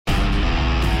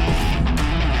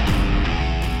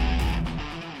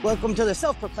Welcome to the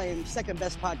self-proclaimed second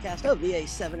best podcast of the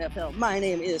A7FL. My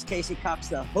name is Casey Cox,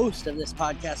 the host of this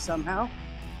podcast somehow.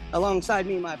 Alongside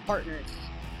me, my partner,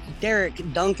 Derek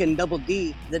Duncan Double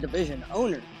D, the division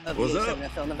owner of the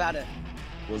A7FL Nevada.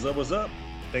 What's up?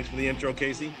 Thanks for the intro,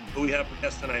 Casey. Who we have for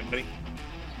guest tonight, buddy?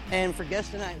 And for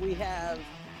guest tonight, we have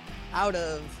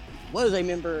was a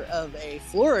member of a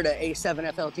Florida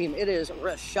A7FL team. It is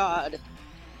Rashad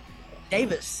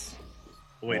Davis.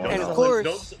 Wait,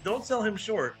 don't sell him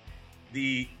short.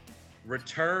 The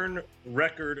return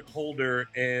record holder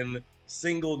and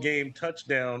single game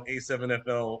touchdown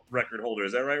A7FL record holder.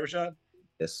 Is that right, Rashad?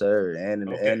 Yes, sir. And in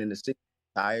the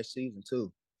entire season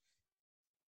too.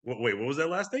 Wait, what was that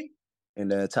last thing? In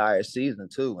the entire season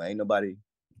too. Ain't nobody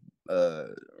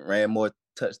ran more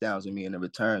touchdowns than me in the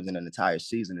returns in an entire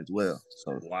season as well.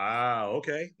 So wow,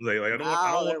 okay. I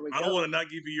don't want to not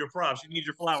give you your props. You need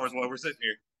your flowers while we're sitting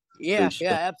here. Yeah,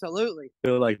 absolutely.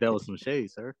 Feel like that was some shade,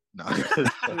 sir. No.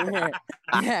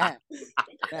 Yeah.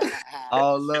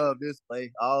 All love this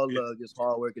play. All love, just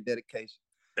hard work and dedication.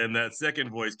 And that second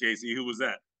voice, Casey, who was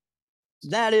that?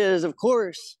 That is, of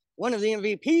course, one of the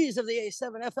MVPs of the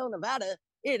A7FL Nevada.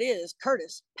 It is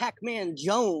Curtis Pac-Man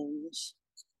Jones.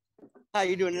 How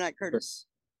you doing tonight, Curtis?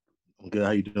 I'm good.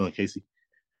 How you doing, Casey?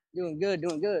 Doing good.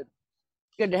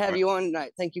 Good to have you on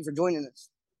tonight. Thank you for joining us.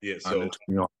 Yeah, so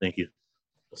thank you.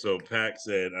 So Pac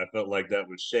said, I felt like that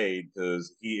was shade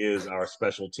because he is our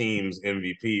special teams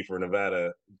MVP for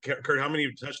Nevada. Kurt, how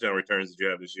many touchdown returns did you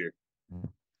have this year?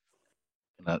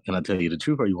 Can I tell you the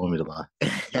truth or you want me to lie?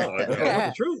 No, I want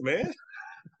the truth, man.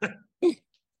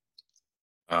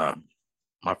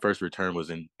 My first return was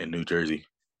in New Jersey.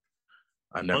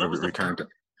 I never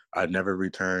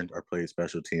returned or played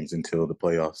special teams until the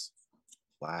playoffs.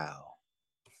 Wow.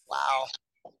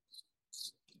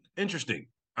 Interesting.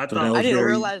 I didn't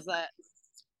realize that.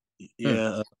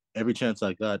 Yeah, every chance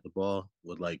I got, the ball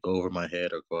would go over my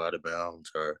head or go out of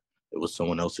bounds, or it was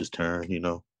someone else's turn,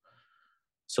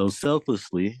 So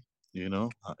selflessly,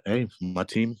 hey, my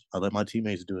team, I let my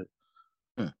teammates do it.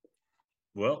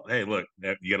 Well, hey, look,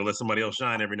 you got to let somebody else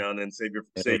shine every now and then. Save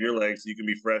your legs so you can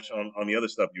be fresh on the other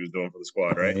stuff you was doing for the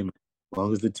squad, right? Hey, as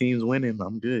long as the team's winning,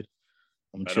 I'm good.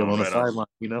 I'm chilling on the sideline,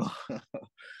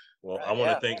 Well, I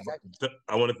want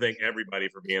to thank everybody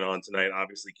for being on tonight.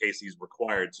 Obviously, Casey's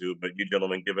required to, but you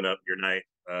gentlemen giving up your night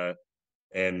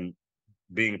and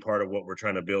being part of what we're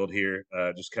trying to build here.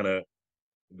 Just kind of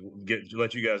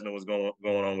let you guys know what's going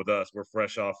on with us. We're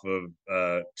fresh off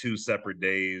of 2 separate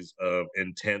days of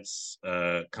intense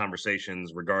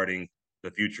conversations regarding the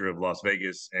future of Las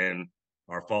Vegas and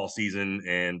our fall season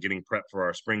and getting prepped for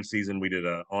our spring season. We did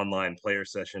an online player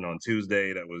session on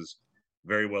Tuesday that was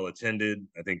very well attended.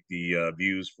 I think the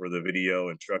views for the video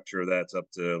and structure of that's up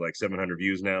to 700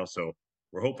 views now. So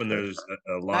we're hoping there's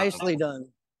a lot. Nicely done.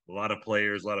 A lot of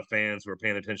players, a lot of fans who are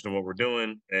paying attention to what we're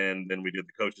doing. And then we did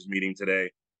the coaches meeting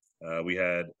today. We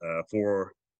had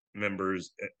 4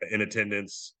 members in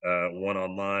attendance, 1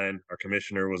 online. Our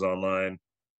commissioner was online.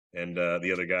 And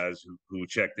the other guys who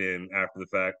checked in after the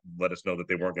fact let us know that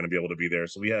they weren't going to be able to be there.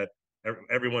 So we had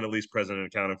everyone at least present and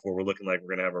accounted for. We're looking like we're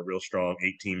going to have a real strong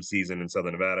 8-team season in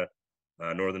Southern Nevada.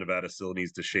 Northern Nevada still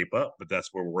needs to shape up, but that's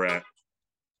where we're at.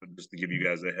 But just to give you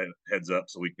guys a heads up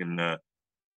so we can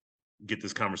get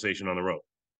this conversation on the road.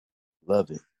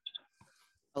 Love it.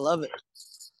 I love it.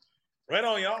 Right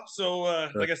on, y'all. So,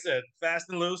 like I said, fast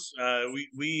and loose.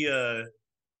 We're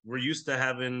used to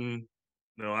having.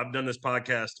 I've done this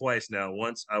podcast twice now.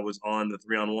 Once I was on the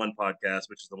 3-on-1 podcast,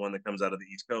 which is the one that comes out of the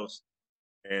East Coast.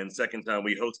 And second time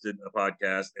we hosted a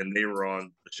podcast and they were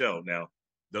on the show. Now,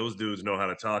 those dudes know how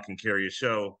to talk and carry a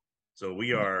show. So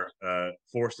we are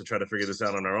forced to try to figure this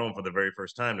out on our own for the very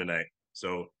first time tonight.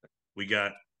 So we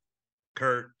got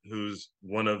Kurt, who's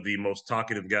one of the most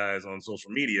talkative guys on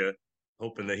social media,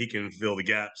 hoping that he can fill the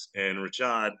gaps. And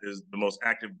Rashad is the most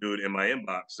active dude in my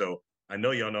inbox. So I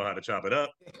know y'all know how to chop it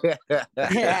up.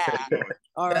 Yeah.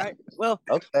 All right. Well,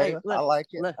 okay. Hey, I like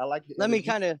it. Let me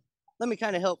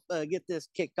kind of help get this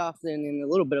kicked off then in a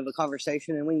little bit of a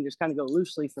conversation, and we can just kind of go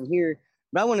loosely from here.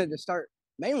 But I wanted to start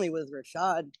mainly with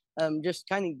Rashad, just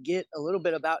kind of get a little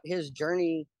bit about his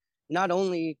journey, not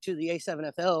only to the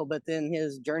A7FL, but then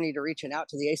his journey to reaching out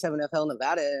to the A7FL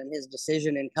Nevada and his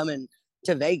decision in coming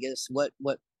to Vegas. What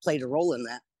played a role in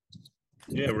that?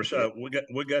 Yeah, Rashad,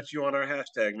 what got you on our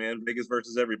hashtag, man? Vegas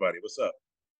versus everybody. What's up?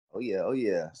 Oh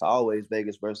yeah. It's always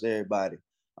Vegas versus everybody.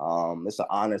 It's an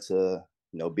honor to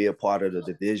be a part of the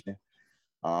division.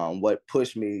 What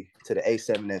pushed me to the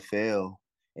A7FL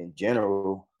in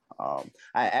general, I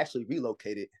actually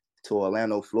relocated to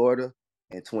Orlando, Florida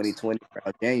in 2020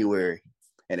 around January.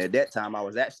 And at that time, I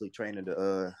was actually training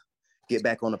to get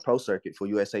back on the pro circuit for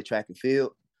USA Track and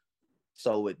Field.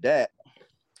 So with that,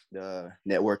 the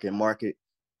networking market,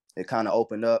 it kind of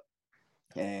opened up,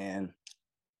 and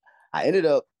I ended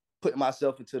up putting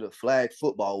myself into the flag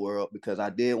football world because I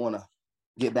did want to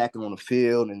get back on the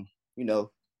field and,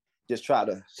 just try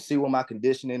to see what my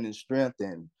conditioning and strength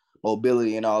and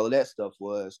mobility and all of that stuff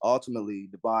was. Ultimately,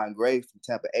 Devon Gray from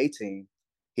Tampa A team,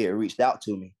 he had reached out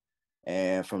to me.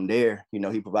 And from there,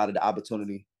 he provided the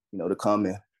opportunity, to come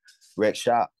and rec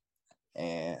shop.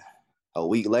 And a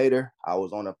week later, I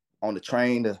was on the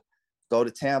train to go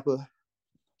to Tampa.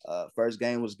 First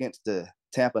game was against the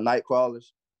Tampa Nightcrawlers.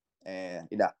 And,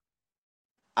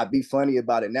 I be funny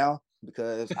about it now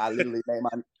because I literally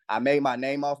made my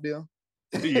name off them.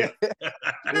 Yeah.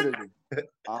 Literally.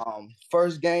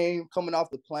 First game, coming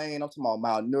off the plane, I'm talking about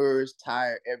malnourished,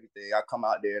 tired, everything. I come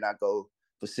out there and I go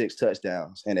for 6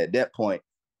 touchdowns. And at that point,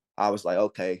 I was like,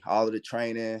 okay, all of the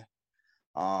training,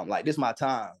 this is my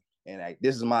time. And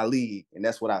this is my league. And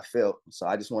that's what I felt. So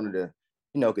I just wanted to,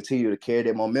 continue to carry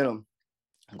that momentum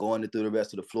going through the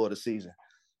rest of the Florida season.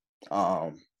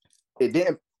 It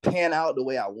didn't pan out the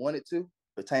way I wanted to,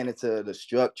 pertaining to the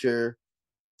structure,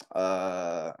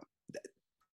 the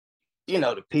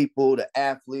people, the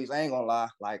athletes. I ain't gonna lie,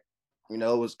 it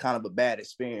was kind of a bad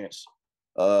experience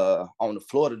on the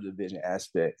Florida division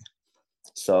aspect.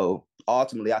 So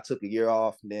ultimately, I took a year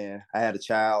off, and then I had a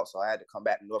child, so I had to come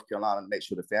back to North Carolina to make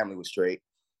sure the family was straight.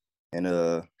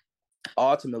 And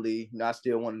ultimately, I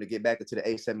still wanted to get back into the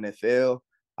A7 NFL.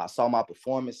 I saw my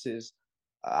performances.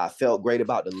 I felt great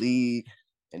about the league.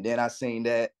 And then I seen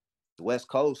that the West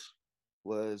Coast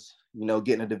was,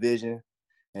 getting a division.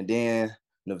 And then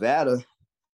Nevada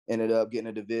ended up getting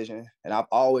a division. And I've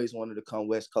always wanted to come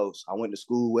West Coast. I went to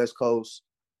school West Coast.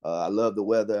 I love the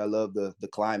weather. I love the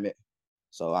climate.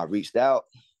 So I reached out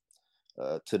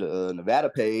to the Nevada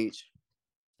page.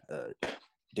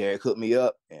 Derek hooked me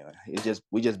up, and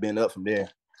we just been up from there.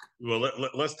 Well,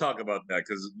 let's talk about that,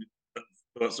 because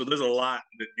so there's a lot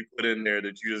that you put in there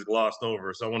that you just glossed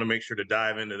over. So I want to make sure to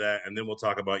dive into that, and then we'll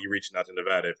talk about you reaching out to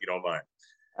Nevada, if you don't mind.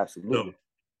 Absolutely.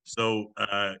 So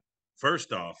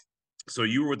first off, so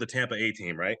you were with the Tampa A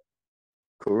team, right?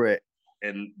 Correct.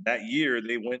 And that year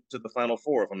they went to the Final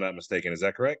Four, if I'm not mistaken. Is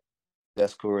that correct?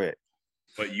 That's correct.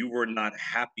 But you were not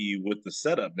happy with the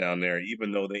setup down there,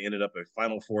 even though they ended up a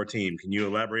Final Four team. Can you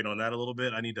elaborate on that a little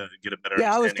bit? I need to get a better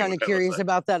understanding. Yeah, I was kind of curious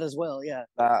about that as well. Yeah.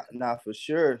 Nah, for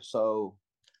sure. So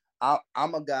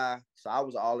I'm a guy. So I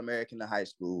was All-American in high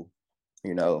school,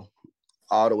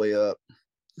 all the way up.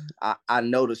 I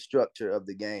know the structure of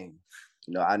the game.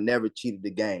 I never cheated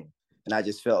the game. And I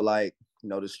just felt like,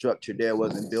 the structure there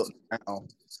wasn't built around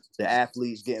the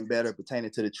athletes getting better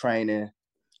pertaining to the training,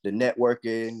 the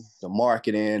networking, the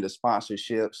marketing, the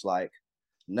sponsorships. Like,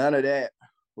 none of that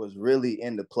was really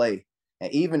into play.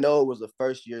 And even though it was a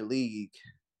first-year league,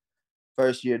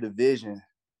 first-year division,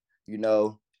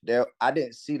 I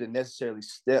didn't see the necessary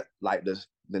the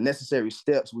necessary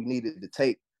steps we needed to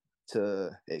take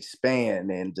to expand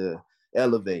and to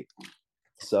elevate.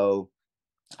 So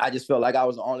I just felt like I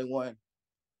was the only one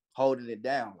holding it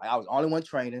down. Like, I was the only one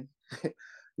training,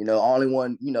 only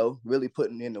one, really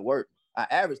putting in the work. I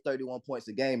averaged 31 points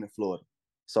a game in Florida.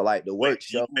 So the work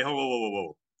showed.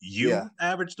 Whoa. You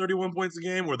averaged 31 points a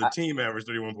game, or the team averaged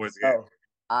 31 points a game? Oh,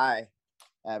 I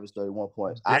averaged 31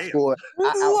 points. Damn.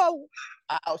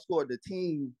 I outscored the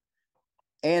team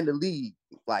and the league,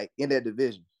 in that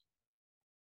division.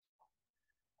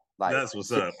 That's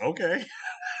what's up. Okay.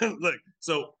 Look,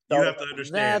 so you have to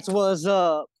understand. That's what's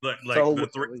up. Look,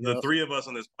 the three of us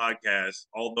on this podcast,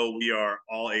 although we are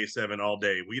all A7 all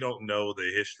day, we don't know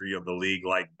the history of the league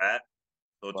like that.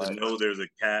 So to know there's a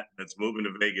cat that's moving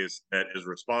to Vegas that is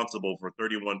responsible for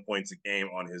 31 points a game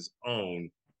on his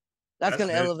own. That's going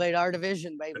to elevate our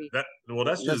division, baby.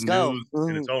 That's just news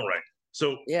in its own right.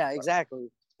 So yeah, exactly.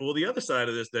 Well, the other side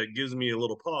of this that gives me a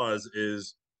little pause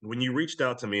is when you reached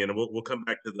out to me, and we'll come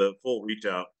back to the full reach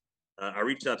out. I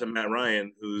reached out to Matt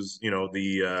Ryan, who's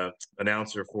the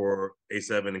announcer for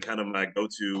A7 and kind of my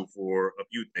go-to for a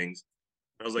few things.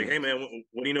 I was like, hey man,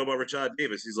 what do you know about Rashad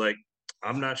Davis? He's like,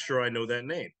 I'm not sure I know that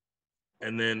name.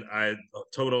 And then I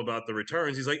told him about the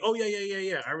returns. He's like, oh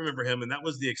yeah, I remember him, and that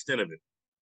was the extent of it.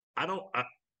 I'm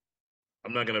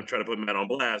not gonna try to put Matt on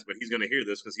blast, but he's gonna hear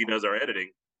this because he does our editing.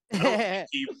 I don't think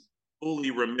he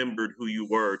fully remembered who you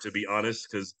were, to be honest,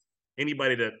 because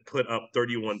anybody that put up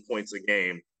 31 points a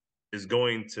game is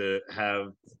going to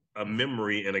have a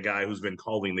memory in a guy who's been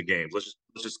calling the games. Let's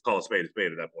just call a spade at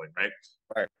that point,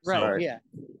 right? Right. Yeah.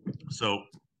 So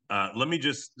let me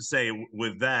just say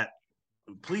with that,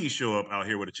 please show up out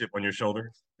here with a chip on your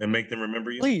shoulder and make them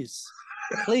remember you. Please.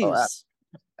 Oh,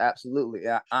 Absolutely.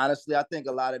 Honestly, I think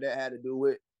a lot of that had to do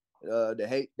with the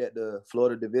hate that the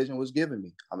Florida division was giving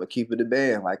me. I'm gonna keep it a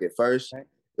band. Like at first,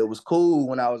 it was cool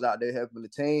when I was out there helping the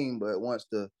team, but once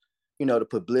the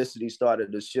publicity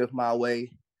started to shift my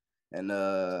way, and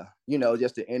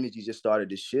just the energy just started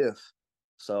to shift.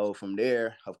 So from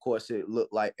there, of course, it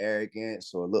looked like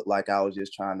arrogance, or it looked like I was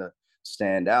just trying to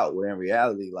stand out. Where in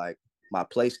reality, like my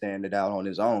play standing out on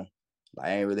his own. Like,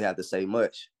 I ain't really have to say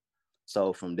much.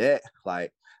 So from that,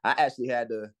 like I actually had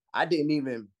to. I didn't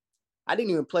even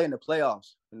play in the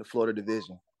playoffs in the Florida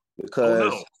division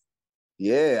because,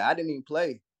 yeah, I didn't even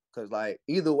play because like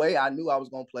either way, I knew I was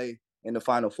gonna play in the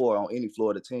Final Four on any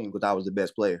Florida team because I was the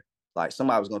best player. Like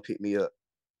somebody was gonna pick me up,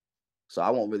 so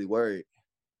I won't really worry.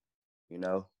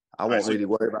 I won't really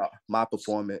worry about my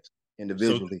performance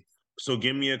individually. So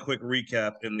give me a quick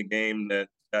recap in the game that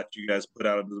you guys put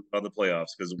out of the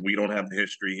playoffs, because we don't have the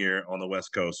history here on the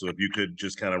West Coast. So if you could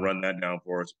just kind of run that down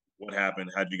for us. What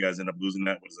happened? How did you guys end up losing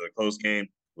that? Was it a close game?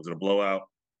 Was it a blowout?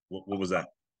 What was that?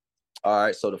 All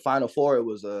right, so the Final Four, it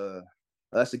was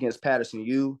us against Patterson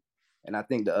U, and I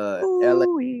think the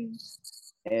LA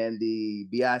and the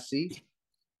BIC.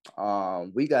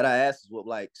 We got our asses whooped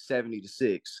like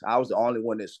 70-6. I was the only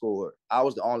one that scored. I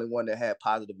was the only one that had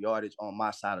positive yardage on my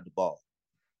side of the ball.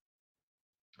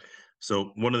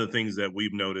 So one of the things that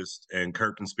we've noticed, and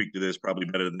Kirk can speak to this probably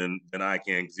better than I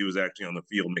can, because he was actually on the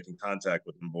field making contact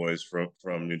with them boys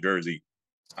from New Jersey.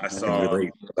 I saw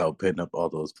about putting up all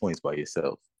those points by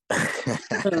yourself.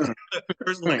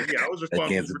 First, like, I was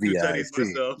responsible for 2 tutties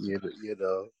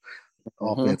myself.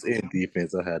 Offense and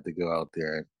defense, I had to go out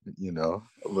there,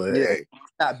 But hey,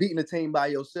 not beating a team by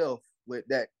yourself with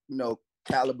that,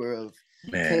 caliber of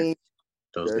team,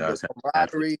 those guys, the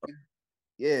camaraderie.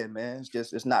 Yeah, man,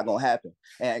 it's not gonna happen.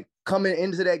 And coming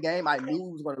into that game, I knew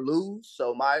we was gonna lose.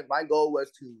 So my goal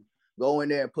was to go in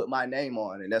there and put my name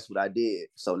on, and that's what I did.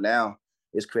 So now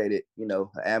it's created, an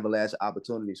avalanche of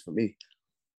opportunities for me.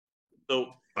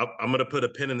 So I'm going to put a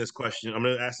pin in this question. I'm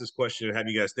going to ask this question and have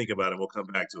you guys think about it. We'll come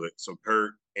back to it. So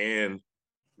Kurt and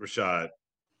Rashad,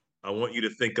 I want you to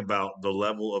think about the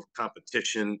level of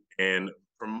competition and,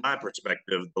 from my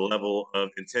perspective, the level of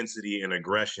intensity and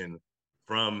aggression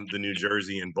from the New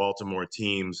Jersey and Baltimore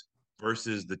teams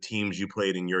versus the teams you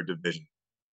played in your division.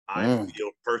 I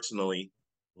feel personally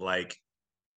like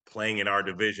playing in our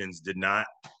divisions did not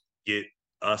get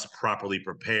us properly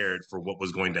prepared for what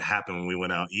was going to happen when we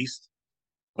went out east.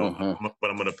 But I'm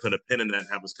going to put a pin in that and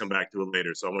have us come back to it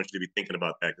later. So I want you to be thinking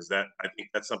about that, because I think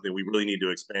that's something we really need to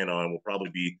expand on. Will probably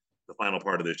be the final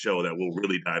part of the show that we'll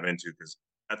really dive into, because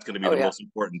that's going to be the most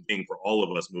important thing for all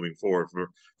of us moving forward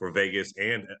for Vegas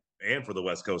and for the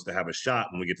West Coast to have a shot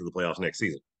when we get to the playoffs next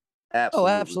season. Absolutely.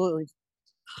 Oh, absolutely.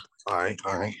 All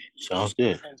right. Sounds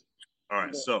good. All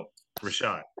right. So,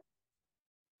 Rashad.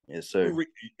 Yes, sir.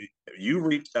 You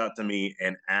reached out to me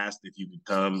and asked if you could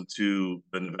come to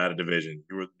the Nevada division.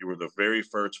 You were the very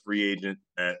first free agent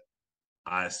that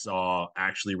I saw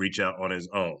actually reach out on his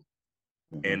own.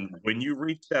 And when you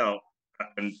reached out,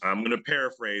 and I'm going to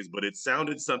paraphrase, but it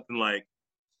sounded something like,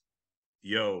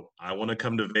 yo, I want to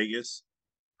come to Vegas.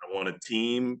 I want a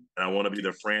team, and I want to be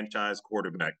the franchise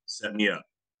quarterback. Set me up.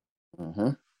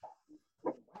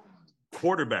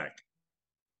 Quarterback.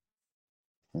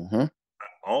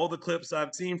 All the clips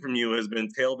I've seen from you has been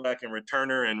tailback and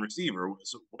returner and receiver.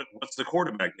 So what's the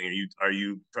quarterback thing? Are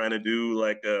you trying to do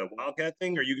like a wildcat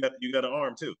thing, or you got an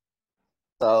arm too?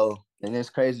 So, and it's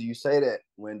crazy you say that.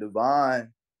 When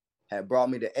Devon had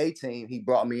brought me to A team, he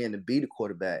brought me in to be the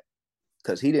quarterback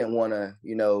because he didn't want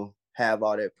to, have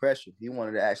all that pressure. He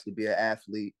wanted to actually be an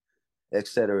athlete, et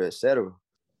cetera, et cetera.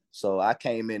 So I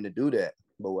came in to do that.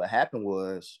 But what happened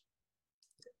was,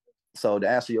 so to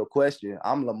answer your question,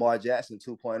 I'm Lamar Jackson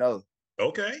 2.0.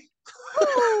 Okay.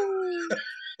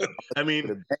 I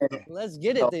mean, let's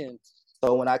get it then.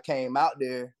 So when I came out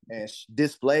there and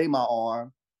displayed my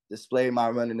arm, displayed my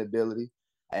running ability,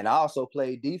 and I also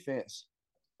played defense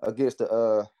against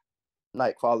the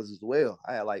Nightcrawlers as well.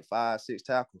 I had like 5-6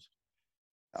 tackles.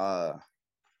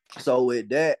 So with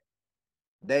that,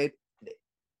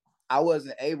 I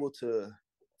wasn't able to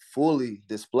fully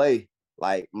display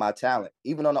like my talent,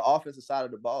 even on the offensive side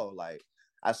of the ball. Like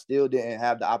I still didn't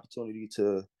have the opportunity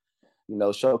to,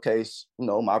 showcase,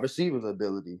 my receiving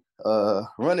ability,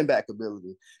 running back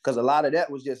ability, because a lot of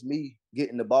that was just me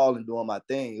getting the ball and doing my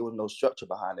thing. It was no structure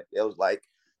behind it. It was like,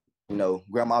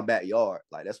 grandma's backyard.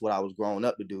 Like that's what I was growing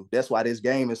up to do. That's why this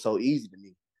game is so easy to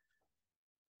me.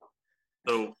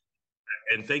 So,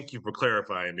 and thank you for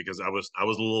clarifying, because I was a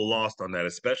little lost on that,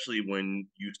 especially when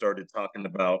you started talking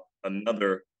about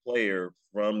another player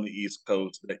from the East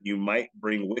Coast that you might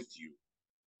bring with you.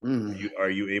 Are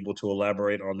you able to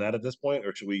elaborate on that at this point,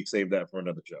 or should we save that for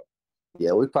another show?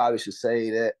 Yeah, we probably should say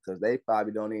that because they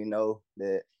probably don't even know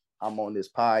that I'm on this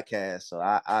podcast. So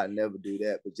I never do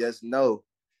that. But just know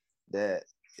that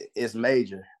it's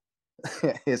major.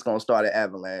 It's going to start an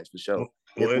avalanche for sure.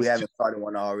 Well, if we haven't started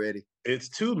one already. It's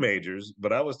two majors,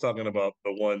 but I was talking about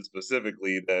the one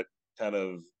specifically that kind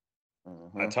of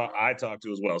I talked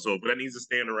to as well. So if that needs to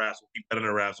stay in the wraps, we'll keep that in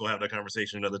the wraps. We'll have that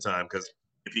conversation another time because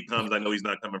if he comes, I know he's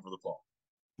not coming for the fall.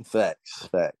 Facts.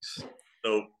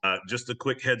 So just a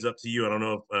quick heads up to you. I don't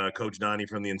know if Coach Donnie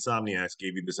from the Insomniacs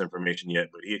gave you this information yet,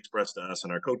 but he expressed to us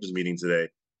in our coaches meeting today,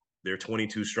 they're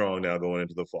 22 strong now going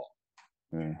into the fall.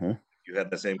 Mm-hmm. You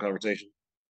had that same conversation?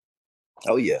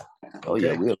 Oh, yeah.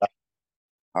 Okay. Yeah.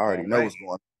 I already know what's going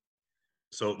on.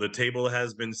 So the table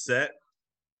has been set.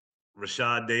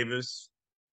 Rashad Davis,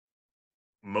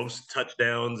 most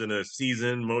touchdowns in a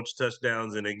season, most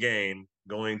touchdowns in a game,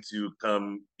 going to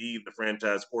come be the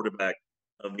franchise quarterback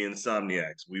of the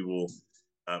Insomniacs. We will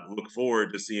look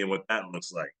forward to seeing what that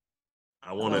looks like.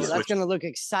 I want to. That's going to look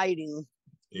exciting.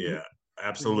 Yeah,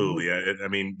 absolutely. I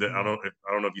mean, I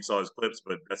don't know if you saw his clips,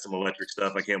 but that's some electric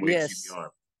stuff. I can't wait to see the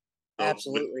arm. So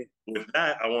absolutely. With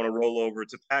that, I want to roll over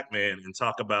to Pac-Man and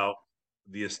talk about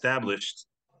the established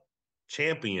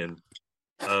champion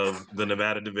of the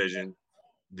Nevada division,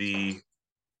 the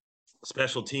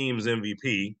special teams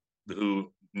MVP,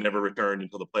 who never returned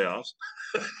until the playoffs.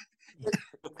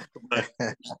 But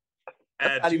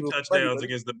had 2 touchdowns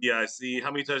against the BIC.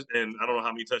 How many and I don't know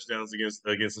how many touchdowns against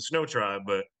the Snow Tribe,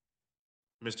 but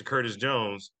Mr. Curtis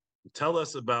Jones, tell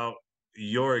us about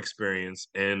your experience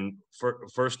and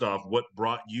first off, what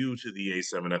brought you to the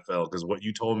A7FL? Because what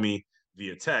you told me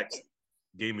via text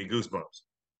gave me goosebumps.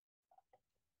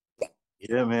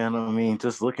 Yeah, man. I mean,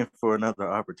 just looking for another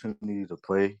opportunity to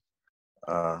play.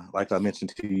 Like I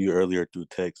mentioned to you earlier through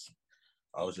text,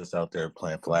 I was just out there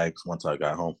playing flags once I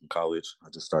got home from college. I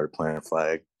just started playing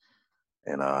flag.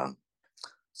 And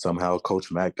somehow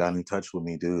Coach Mack got in touch with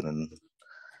me, dude. And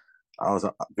I was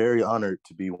very honored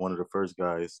to be one of the first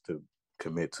guys to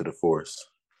commit to the force.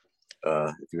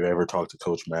 If you ever talk to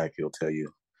Coach Mack, he'll tell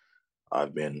you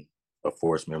I've been a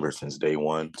force member since day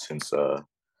one, since the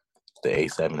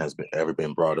A7 has ever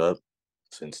been brought up,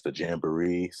 since the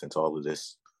Jamboree, since all of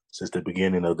this, since the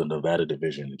beginning of the Nevada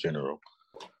division in general.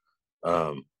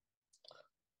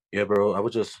 Yeah, bro, I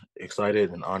was just excited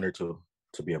and honored to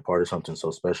be a part of something so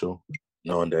special,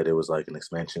 knowing that it was like an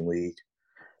expansion league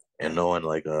and knowing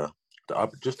like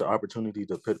just the opportunity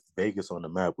to put Vegas on the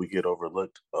map. We get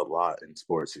overlooked a lot in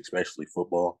sports, especially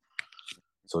football.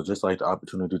 So just like the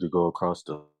opportunity to go across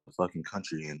the fucking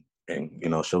country and you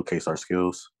know, showcase our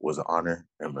skills was an honor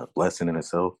and a blessing in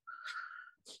itself.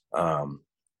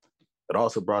 It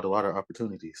also brought a lot of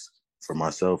opportunities for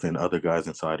myself and other guys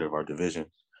inside of our division.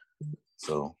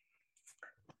 So,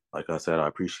 like I said, I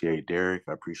appreciate Derek.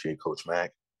 I appreciate Coach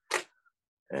Mack.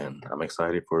 And I'm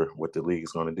excited for what the league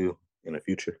is going to do in the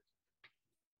future.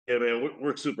 Yeah, man,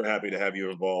 we're super happy to have you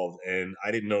involved. And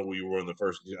I didn't know you were one of the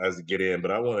first guys to get in,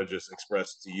 but I want to just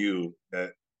express to you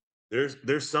that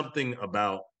there's something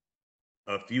about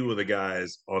a few of the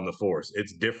guys on the force.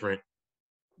 It's different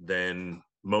than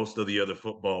most of the other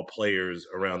football players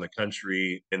around the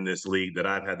country in this league that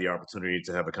I've had the opportunity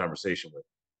to have a conversation with.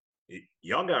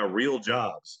 Y'all got real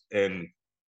jobs and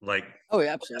like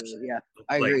absolutely. Yeah,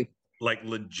 I agree. Like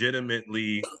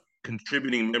legitimately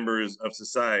contributing members of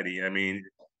society. I mean,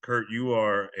 Kurt, you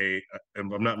are if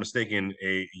I'm not mistaken,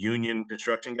 a union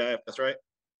construction guy, if that's right?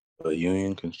 A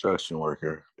union construction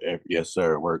worker. Yes,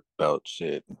 sir. Work about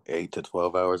 8 to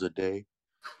 12 hours a day.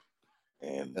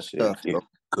 And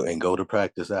go to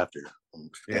practice after.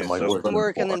 Yeah, put in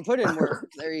work and then put in work.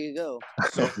 There you go.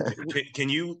 So can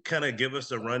you kind of give us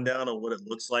a rundown of what it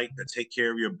looks like to take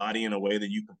care of your body in a way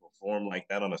that you can perform like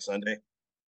that on a Sunday?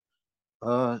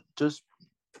 Just,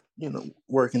 you know,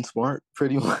 working smart,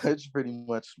 pretty much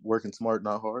working smart,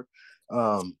 not hard.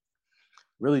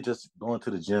 Really just going to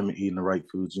the gym and eating the right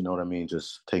foods, you know what I mean?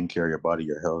 Just taking care of your body,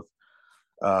 your health.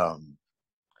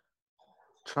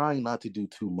 Trying not to do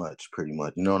too much, pretty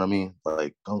much. You know what I mean?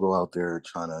 Like, don't go out there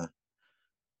trying to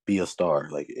be a star.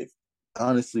 Like, if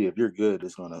you're good,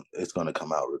 it's gonna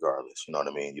come out regardless. You know what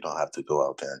I mean? You don't have to go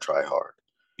out there and try hard.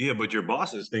 Yeah, but your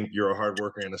bosses think you're a hard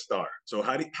worker and a star. So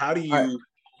how do you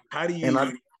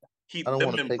keep them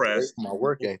impressed? Take away from my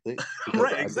work ethic.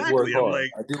 Right, exactly. I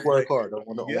do work hard. I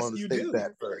want to state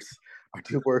that first. I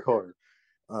do work hard.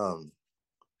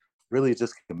 Really,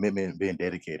 just commitment, being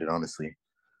dedicated, honestly.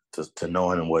 To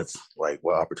knowing what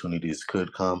opportunities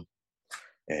could come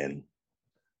and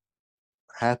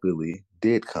happily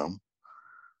did come.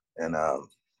 And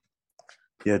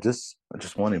Yeah, I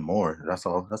just wanted more. That's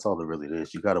all. That's all it really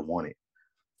is. You gotta want it.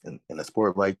 In a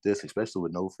sport like this, especially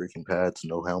with no freaking pads,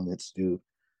 no helmets, dude,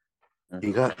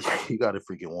 you got you got to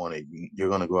freaking want it. You're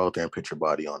gonna go out there and put your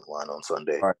body on the line on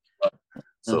Sunday. Right.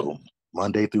 So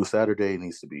Monday through Saturday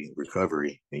needs to be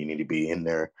recovery, and you need to be in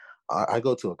there. I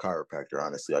go to a chiropractor.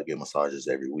 Honestly, I get massages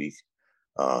every week.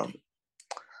 Um,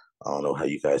 I don't know how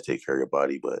you guys take care of your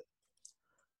body, but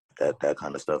that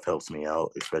kind of stuff helps me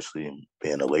out, especially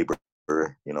being a laborer.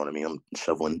 You know what I mean? I'm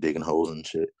shoveling, digging holes and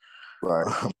shit. Right.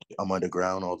 I'm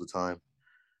underground all the time.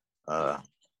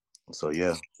 So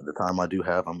yeah, the time I do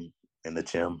have, I'm in the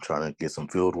gym trying to get some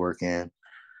field work in.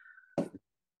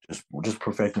 Just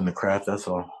perfecting the craft. That's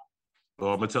all.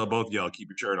 Well, I'm gonna tell both of y'all keep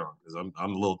your shirt on because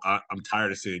I'm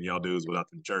tired of seeing y'all dudes without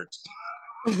them shirts.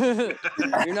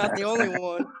 You're not the only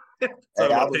one. So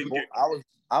hey,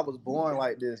 I was born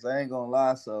like this. I ain't gonna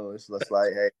lie. So it's just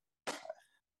like, hey,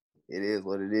 it is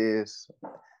what it is.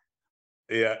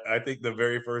 Yeah, I think the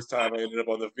very first time I ended up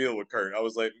on the field with Kurt, I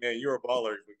was like, "Man, you're a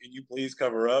baller. But can you please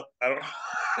cover up?" I don't.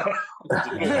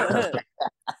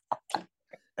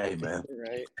 Hey man,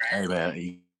 right? Hey man,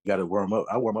 you got to warm up.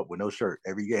 I warm up with no shirt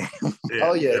every game. Yeah,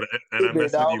 oh yeah, and I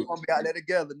mess with you. We're gonna be out there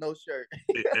together, no shirt.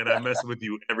 And I mess with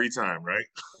you every time, right?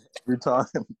 Every time.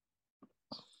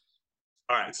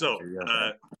 All right, so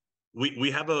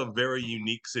we have a very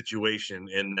unique situation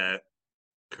in that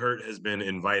Kurt has been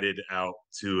invited out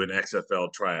to an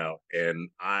XFL tryout, and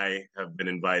I have been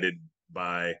invited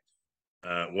by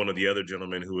one of the other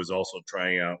gentlemen who is also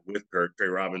trying out with Kurt, Trey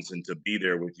Robinson, to be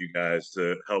there with you guys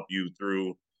to help you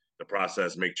through the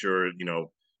process, make sure, you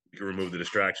know, you can remove the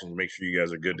distractions, make sure you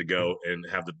guys are good to go and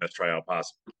have the best tryout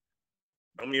possible.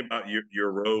 Tell me about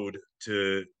your road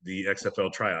to the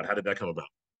XFL tryout. How did that come about?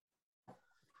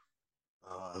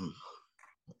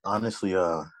 Honestly,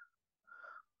 I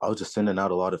was just sending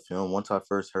out a lot of film. Once I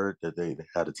first heard that they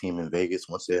had a team in Vegas,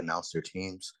 once they announced their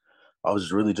teams, I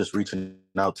was really just reaching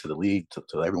out to the league,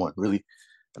 to everyone, really,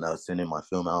 and I was sending my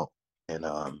film out. And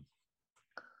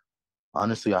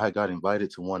honestly, I got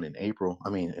invited to one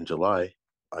in July.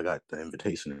 I got the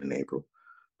invitation in April,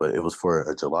 but it was for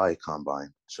a July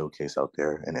combine showcase out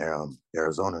there in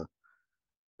Arizona.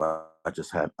 But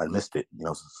I missed it. You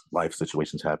know, life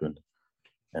situations happened,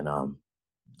 and I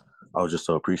was just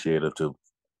so appreciative to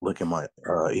look at my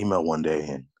email one day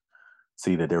and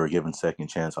see that they were giving second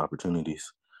chance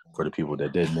opportunities for the people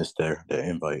that did miss their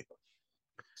invite.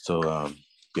 So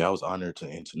yeah, I was honored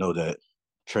to know that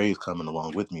Trey's coming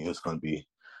along with me. That's going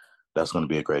to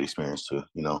be a great experience too.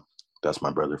 You know, that's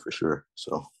my brother for sure.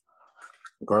 So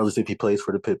regardless if he plays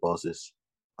for the Pit Bosses,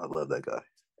 I love that guy.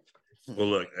 Well,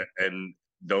 look, and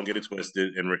don't get it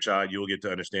twisted. And Rashad, you'll get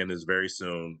to understand this very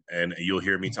soon, and you'll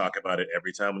hear me talk about it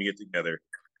every time we get together.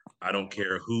 I don't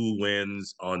care who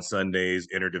wins on Sundays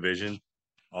interdivision.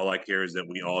 All I care is that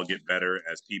we all get better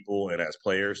as people and as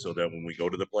players, so that when we go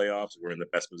to the playoffs, we're in the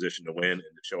best position to win and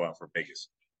to show out for Vegas.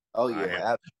 Oh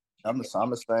yeah, I'm the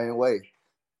same way.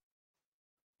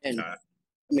 And I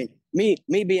mean, me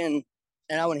being,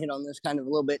 and I want to hit on this kind of a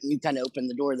little bit, and you kind of opened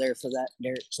the door there for that,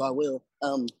 Derek. So I will.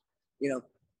 You know,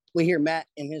 we hear Matt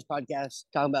in his podcast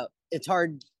talk about it's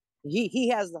hard. He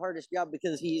has the hardest job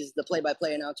because he's the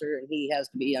play-by-play announcer and he has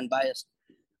to be unbiased.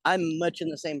 I'm much in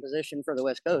the same position for the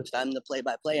West Coast. I'm the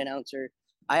play-by-play announcer.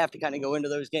 I have to kind of go into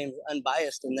those games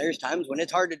unbiased, and there's times when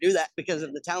it's hard to do that because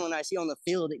of the talent I see on the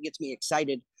field. It gets me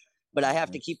excited, but I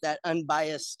have to keep that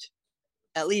unbiased,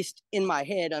 at least in my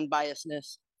head,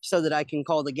 unbiasedness, so that I can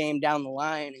call the game down the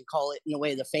line and call it in a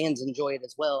way the fans enjoy it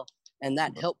as well. And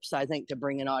that helps, I think, to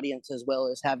bring an audience as well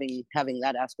as having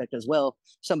that aspect as well.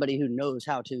 Somebody who knows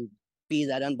how to be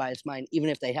that unbiased mind, even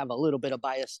if they have a little bit of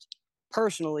bias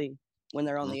personally, when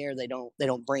they're on the air, they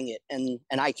don't bring it, and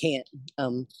I can't.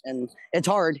 And it's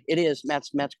hard. It is. Matt's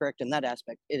correct in that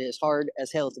aspect. It is hard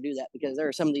as hell to do that because there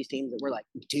are some of these teams that we're like,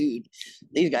 dude,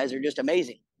 these guys are just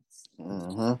amazing.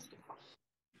 Mm-hmm.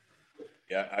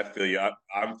 Yeah, I feel you.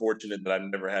 I'm fortunate that I've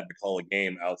never had to call a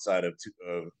game outside of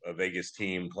a Vegas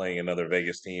team playing another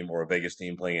Vegas team or a Vegas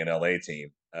team playing an LA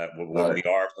team. When we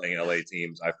are playing LA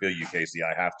teams, I feel you, Casey.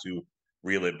 I have to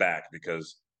reel it back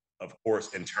because, of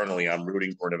course, internally I'm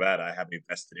rooting for Nevada. I have a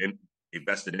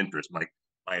vested interest.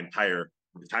 My entire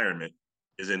retirement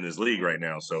is in this league right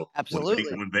now. So absolutely,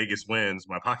 when Vegas wins,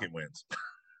 my pocket wins.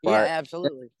 Yeah,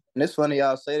 absolutely. And it's funny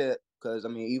y'all say that because I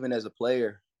mean, even as a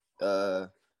player,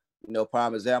 you know,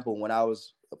 prime example, when I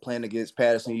was playing against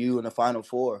Patterson U in the Final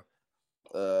Four,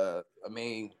 I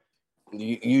mean,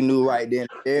 you knew right then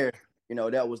and there, you know,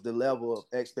 that was the level of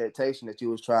expectation that you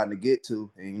was trying to get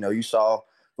to. And, you know, you saw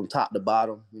from top to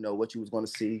bottom, you know, what you was going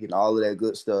to see and all of that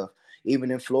good stuff. Even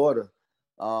in Florida,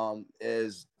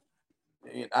 as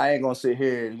I ain't gonna sit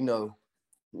here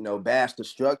and bash the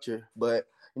structure, but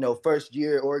first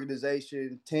year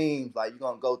organization teams, like, you're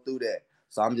gonna go through that.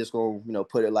 So I'm just gonna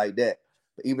put it like that.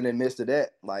 But even in the midst of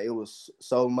that, like, it was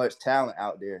so much talent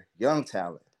out there, young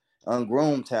talent,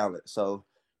 ungroomed talent. So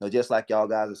just like y'all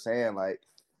guys are saying, like,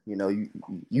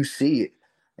 you see it,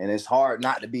 and it's hard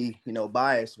not to be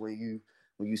biased when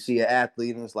you see an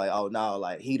athlete and it's like, oh no,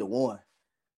 like, he the one.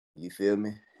 You feel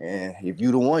me? And if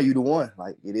you the one, you the one.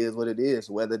 Like, it is what it is.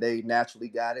 Whether they naturally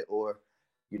got it or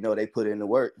they put in the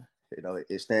work,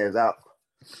 it stands out.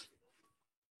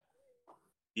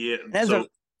 Yeah. So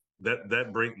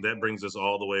that brings us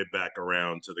all the way back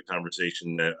around to the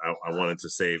conversation that I wanted to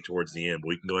save towards the end. But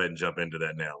we can go ahead and jump into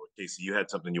that now. Casey, you had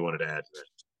something you wanted to add to that.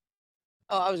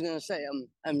 Oh, I was going to say,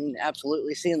 I mean,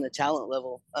 absolutely seeing the talent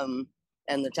level,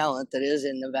 and the talent that is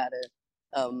in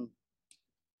Nevada.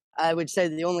 I would say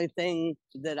the only thing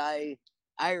that I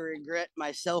regret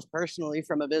myself personally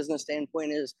from a business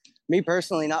standpoint is me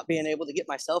personally not being able to get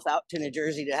myself out to New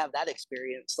Jersey to have that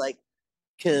experience. Like,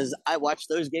 because I watched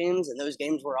those games and those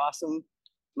games were awesome.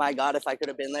 My God, if I could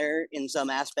have been there in some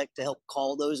aspect to help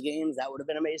call those games, that would have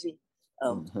been amazing.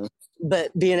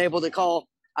 But being able to call,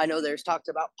 I know there's talked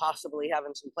about possibly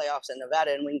having some playoffs in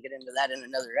Nevada, and we can get into that in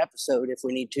another episode if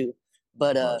we need to.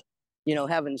 But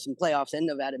having some playoffs in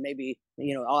Nevada, maybe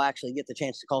I'll actually get the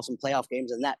chance to call some playoff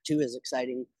games, and that too is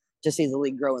exciting to see the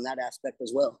league grow in that aspect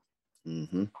as well.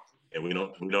 And we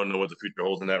don't know what the future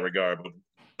holds in that regard, but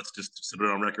let's just put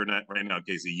it on record right now,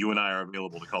 Casey. You and I are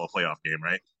available to call a playoff game,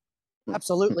 right?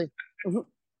 Absolutely. All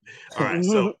right,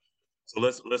 so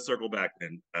let's circle back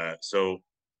then. So,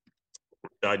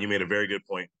 Rashad, you made a very good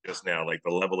point just now, like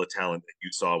the level of talent that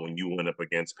you saw when you went up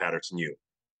against Patterson U.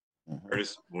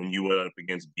 Curtis, when you went up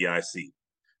against BIC,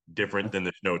 different than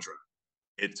the Snow Tribe.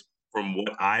 It's from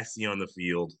what I see on the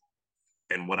field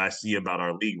and what I see about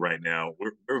our league right now,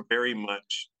 we're very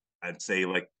much, I'd say,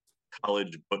 like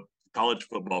college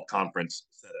football conference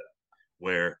setup,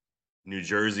 where New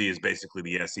Jersey is basically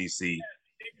the SEC,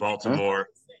 Baltimore,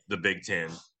 the Big Ten,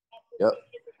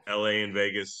 LA and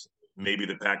Vegas, maybe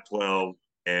the Pac-12,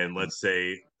 and let's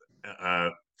say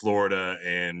Florida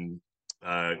and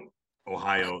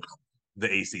Ohio, the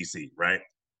ACC, right?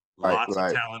 Lots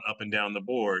of talent up and down the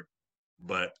board,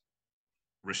 but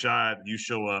Rashad, you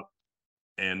show up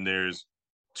and there's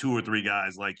 2 or 3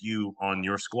 guys like you on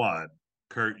your squad.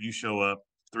 Kurt, you show up,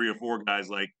 3 or 4 guys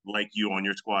like you on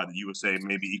your squad that you would say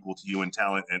maybe equal to you in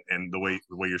talent and the way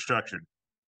you're structured.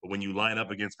 But when you line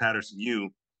up against Patterson U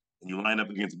and you line up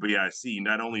against BIC,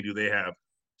 not only do they have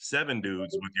 7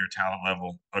 dudes with your talent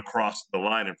level across the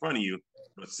line in front of you,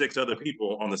 but 6 other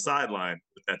people on the sideline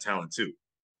with that talent too.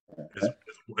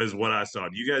 Is what I saw.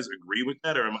 Do you guys agree with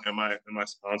that, or am I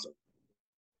sponsored?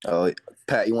 Oh,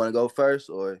 Pat, you want to go first,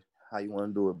 or how you want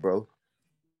to do it, bro?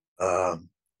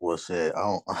 What's it? I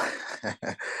don't.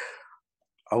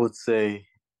 I would say,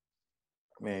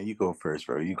 man, you go first,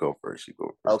 bro. You go first.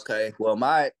 Okay. Well,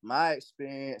 my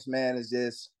experience, man, is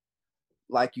just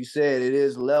like you said. It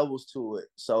is levels to it.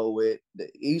 So with the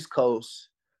East Coast,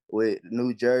 with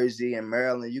New Jersey and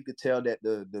Maryland, you could tell that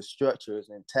the structure is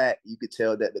intact. You could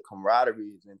tell that the camaraderie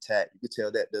is intact. You could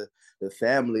tell that the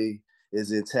family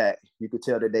is intact. You could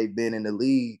tell that they've been in the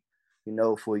league,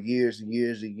 for years and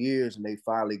years and years, and they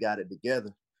finally got it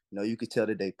together. You could tell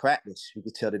that they practice. You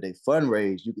could tell that they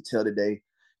fundraise. You could tell that they,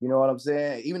 you know what I'm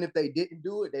saying? Even if they didn't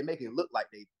do it, they make it look like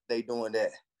they doing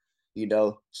that,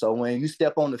 So when you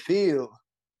step on the field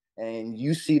and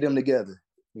you see them together,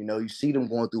 you see them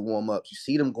going through warm-ups. You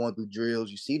see them going through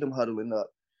drills. You see them huddling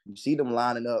up. You see them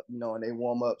lining up, and they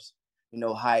warm-ups,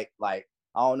 hype. Like,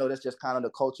 I don't know, that's just kind of the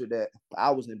culture that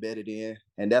I was embedded in,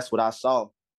 and that's what I saw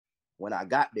when I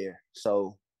got there.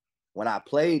 So when I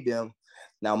played them,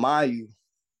 now mind you,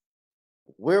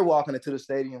 we're walking into the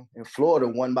stadium in Florida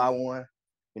one by one.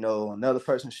 Another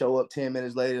person show up 10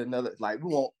 minutes later, another, like,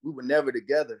 we were never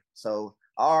together. So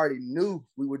I already knew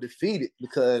we were defeated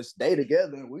because they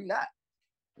together and we not.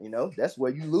 That's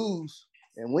where you lose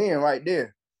and win right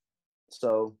there.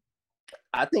 So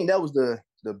I think that was the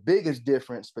biggest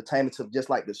difference pertaining to just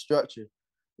like the structure.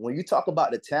 When you talk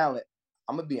about the talent,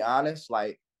 I'm gonna be honest,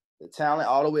 like the talent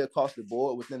all the way across the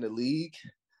board within the league,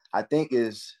 I think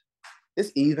it's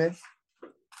even.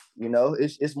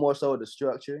 It's more so the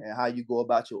structure and how you go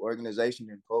about your organization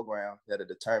and program that'll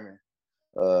determine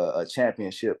a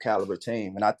championship caliber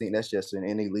team. And I think that's just in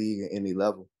any league at any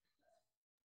level.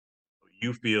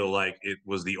 You feel like it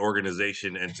was the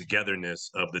organization and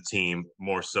togetherness of the team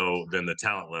more so than the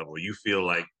talent level. You feel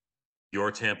like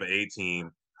your Tampa A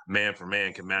team, man for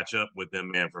man, can match up with them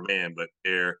man for man, but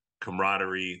their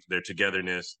camaraderie, their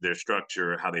togetherness, their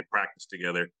structure, how they practice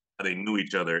together, they knew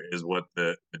each other is what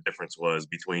the difference was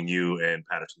between you and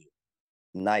Patterson.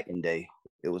 Night and day.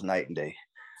 It was night and day.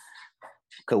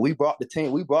 Because we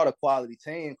brought a quality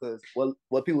team. Because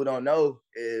what people don't know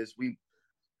is we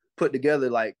put together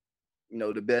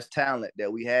the best talent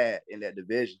that we had in that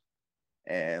division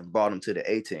and brought them to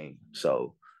the A team.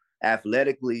 So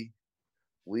athletically,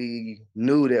 we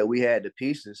knew that we had the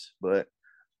pieces, but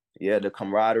yeah, the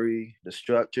camaraderie, the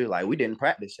structure, we didn't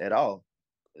practice at all.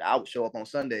 I would show up on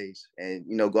Sundays and,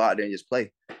 go out there and just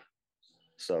play.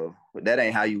 So but that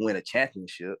ain't how you win a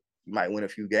championship. You might win a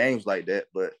few games like that,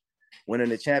 but winning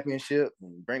the championship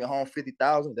and bringing home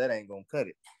 50,000, that ain't going to cut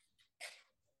it.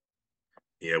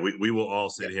 Yeah, we will all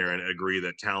sit here and agree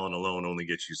that talent alone only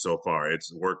gets you so far.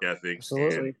 It's work ethic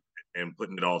and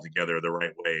putting it all together the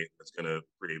right way that's going to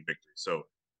create victory. So,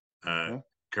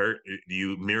 Kurt, do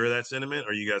you mirror that sentiment,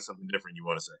 or you got something different you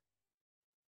want to say?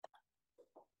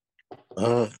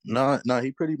 No,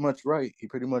 he pretty much right. He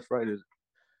pretty much right.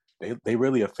 They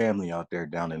really a family out there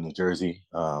down in New Jersey.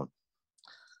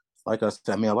 Like I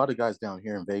said, a lot of guys down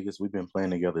here in Vegas, we've been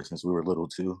playing together since we were little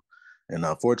too. And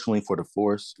fortunately for the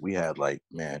Force, we had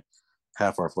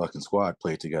half our fucking squad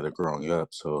played together growing up.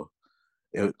 So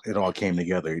it all came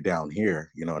together down here,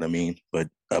 you know what I mean? But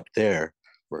up there,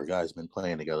 where guys been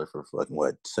playing together for fucking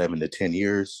 7 to 10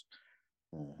 years,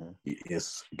 it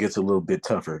gets a little bit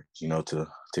tougher, to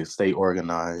stay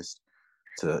organized,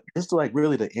 to just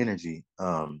really the energy.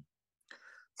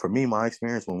 For me, my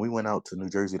experience when we went out to New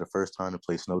Jersey the first time to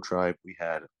play Snow Tribe,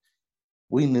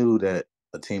 we knew that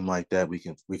a team like that we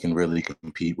can really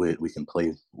compete with. We can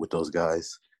play with those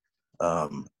guys.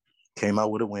 Came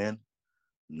out with a win.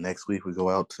 Next week we go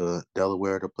out to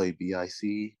Delaware to play BIC.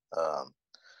 You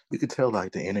could tell the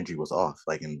energy was off.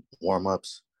 In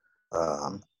warm-ups,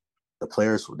 the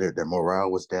players, their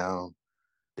morale was down.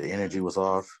 The energy was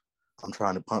off. I'm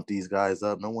trying to pump these guys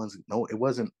up. It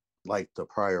wasn't like the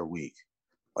prior week.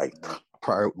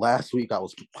 Last week I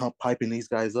was piping these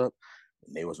guys up.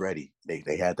 And they was ready.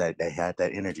 They had that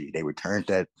energy. They returned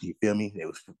that. You feel me?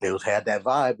 They had that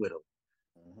vibe with them.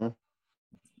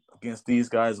 Against these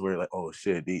guys, we're like, oh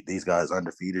shit, these guys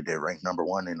undefeated. They're ranked number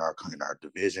 1 in our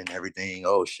division. Everything.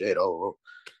 Oh shit. Oh,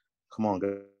 come on,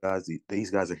 guys. These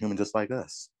guys are human just like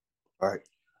us. All right,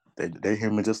 they're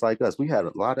human just like us. We had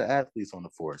a lot of athletes on the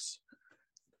Force.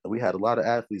 We had a lot of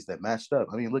athletes that matched up.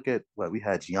 Look at what we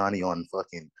had. Gianni on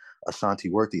fucking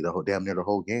Ashanti Worthy damn near the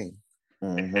whole game.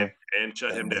 And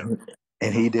shut him down.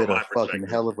 And he did a fucking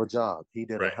hell of a job. He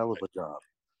did a hell of a job.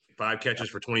 5 catches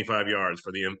for 25 yards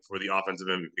for the offensive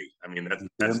MVP.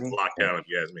 That's locked down if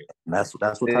you ask me. And that's what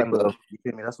type of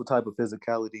That's what type of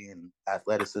physicality and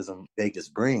athleticism Vegas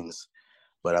brings.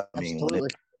 But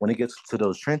when it gets to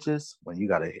those trenches, when you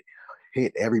gotta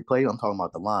hit every play, I'm talking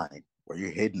about the line where you're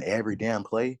hitting every damn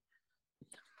play.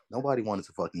 Nobody wanted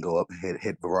to fucking go up and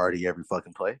hit variety every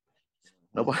fucking play.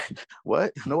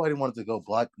 Nobody wanted to go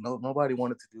block. Nobody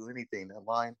wanted to do anything.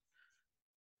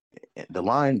 The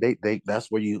line, they that's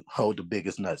where you hold the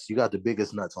biggest nuts. You got the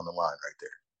biggest nuts on the line right there.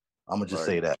 I'm gonna just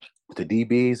say that. The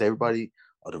DBs, everybody,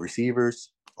 or the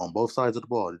receivers on both sides of the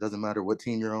ball. It doesn't matter what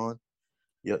team you're on.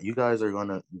 You guys are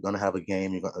gonna have a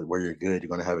game where you're good. You're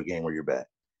gonna have a game where you're bad.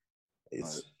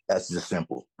 That's just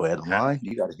simple. But at the line,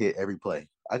 you got to hit every play.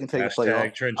 I can take a play off. I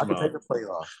can take a play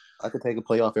off. I can take a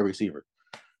play off every receiver.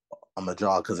 I'm a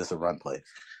jog because it's a run play.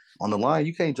 On the line,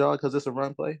 you can't jog because it's a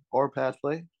run play or a pass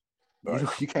play.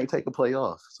 You can't take a play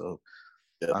off. So,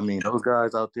 those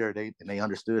guys out there, they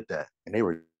understood that, and they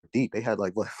were deep. They had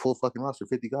full fucking roster,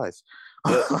 50 guys.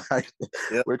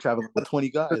 We're traveling with 20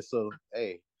 guys. So,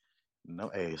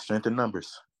 strength in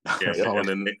numbers. Yeah,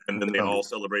 and then they all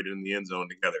celebrated in the end zone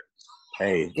together.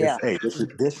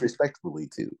 Disrespectfully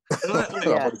too.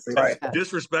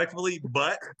 Disrespectfully,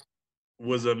 but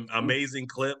was an amazing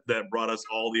clip that brought us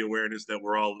all the awareness that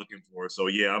we're all looking for. So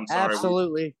yeah, I'm sorry.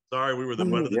 Absolutely. Sorry we were the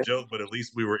butt of the joke, but at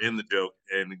least we were in the joke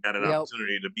and got an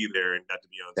opportunity to be there and got to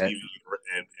be on TV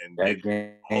and that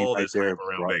game all this hype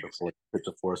around Vegas. Put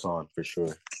the Force on for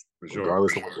sure.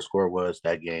 Regardless of what the score was,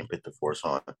 that game put the Force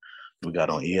on. We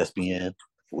got on ESPN.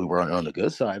 We were on the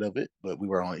good side of it, but we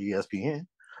were on ESPN.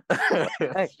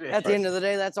 Hey, at the end of the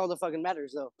day, that's all that fucking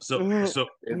matters, though. So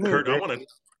Kurt,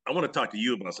 I want to talk to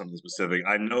you about something specific.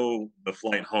 I know the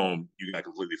flight home you got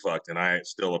completely fucked, and I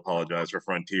still apologize for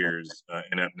Frontier's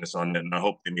ineptness on it, and I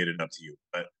hope they made it up to you.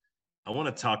 But I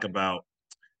want to talk about.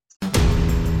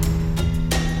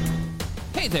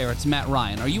 Hey there, it's Matt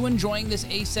Ryan. Are you enjoying this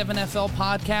A7FL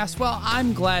podcast? Well,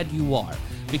 I'm glad you are,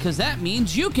 because that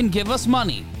means you can give us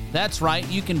money. That's right,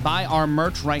 you can buy our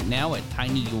merch right now at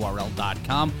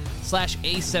tinyurl.com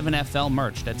tinyurl.com/A7FL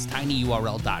merch. That's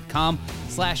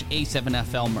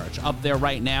tinyurl.com/A7FL merch. Up there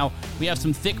right now, we have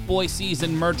some Thick Boy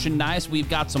Season merchandise. We've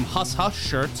got some Huss Huss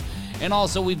shirts. And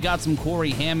also, we've got some Corey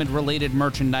Hammond-related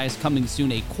merchandise coming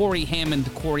soon. A Corey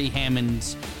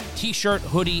Hammond's t-shirt,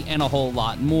 hoodie, and a whole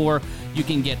lot more. You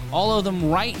can get all of them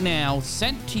right now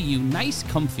sent to you nice,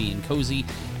 comfy, and cozy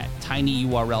at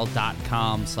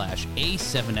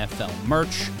tinyurl.com/A7FL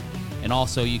merch. And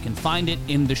also, you can find it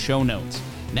in the show notes.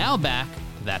 Now back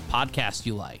to that podcast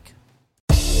you like.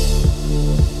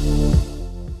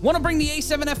 Want to bring the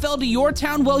A7FL to your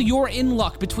town? Well, you're in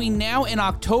luck. Between now and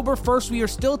October 1st, we are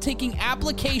still taking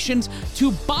applications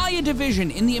to buy a division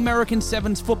in the American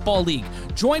Sevens Football League.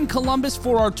 Join Columbus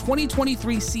for our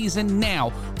 2023 season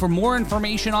now. For more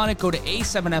information on it, go to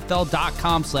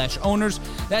a7fl.com/owners.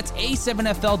 That's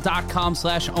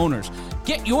a7fl.com/owners.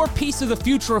 Get your piece of the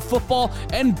future of football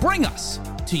and bring us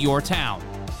to your town.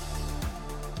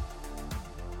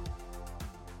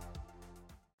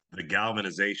 The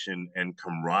galvanization and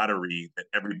camaraderie that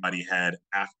everybody had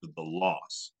after the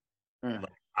loss. Like,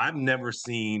 I've never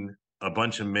seen a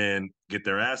bunch of men get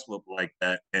their ass whooped like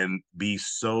that and be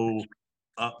so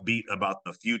upbeat about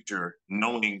the future,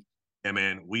 knowing, yeah,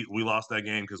 man, we lost that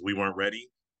game because we weren't ready.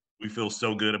 We feel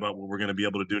so good about what we're going to be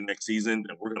able to do next season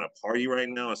that we're going to party right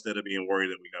now instead of being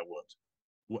worried that we got whooped.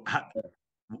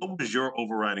 What was your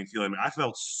overriding feeling? I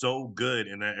felt so good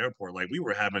in that airport. Like, we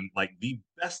were having like the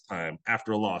best time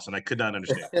after a loss, and I could not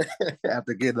understand.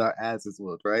 After getting our asses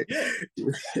whooped, right?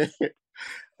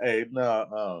 Hey,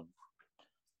 no.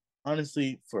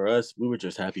 Honestly, for us, we were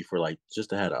just happy for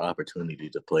just to have an opportunity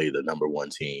to play the number one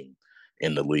team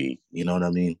in the league. You know what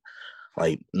I mean?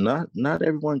 Like, not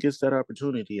everyone gets that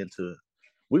opportunity. And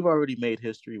we've already made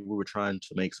history. We were trying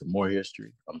to make some more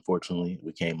history. Unfortunately,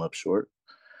 we came up short.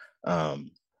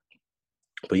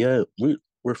 But yeah,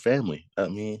 we're family. I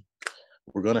mean,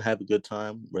 we're gonna have a good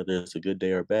time, whether it's a good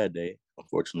day or a bad day.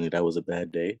 Unfortunately, that was a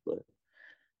bad day, but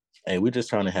hey, we're just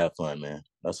trying to have fun, man.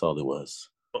 That's all it was.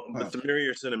 But to mirror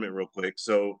your sentiment real quick,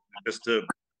 so just to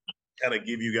kind of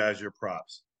give you guys your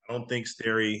props, I don't think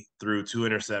Sterry threw 2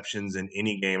 interceptions in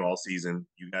any game all season.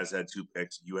 You guys had 2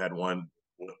 picks. You had 1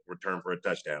 return for a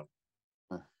touchdown.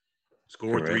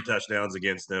 Scored Correct. 3 touchdowns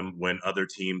against them when other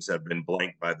teams have been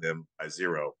blanked by them by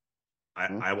 0.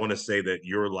 I want to say that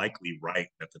you're likely right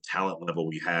that the talent level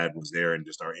we had was there and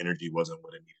just our energy wasn't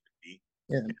what it needed to be.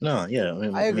 Yeah, no, yeah.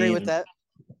 I agree with that.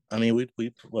 I mean, we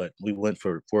went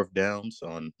for 4th downs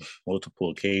on multiple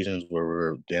occasions where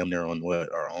we're damn near on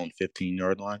our own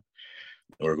 15-yard line.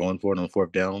 We're going for it on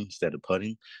 4th down instead of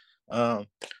putting. I'm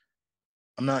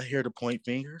not here to point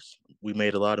fingers. We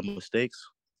made a lot of mistakes.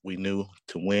 We knew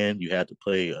to win, you had to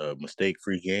play a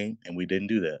mistake-free game, and we didn't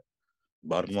do that.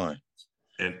 Bottom line.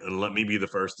 And let me be the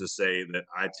first to say that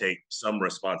I take some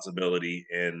responsibility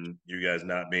in you guys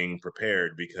not being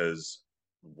prepared, because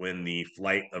when the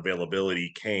flight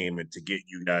availability came and to get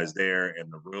you guys there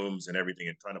and the rooms and everything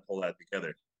and trying to pull that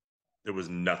together, there was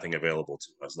nothing available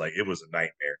to us. Like, it was a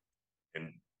nightmare.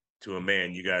 And to a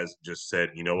man, you guys just said,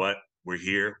 you know what? We're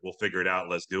here. We'll figure it out.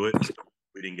 Let's do it.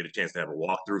 We didn't get a chance to have a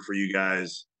walkthrough for you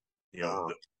guys. You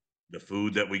know, the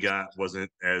food that we got wasn't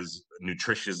as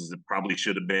nutritious as it probably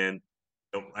should have been.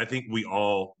 I think we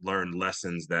all learned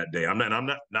lessons that day. I'm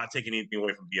not taking anything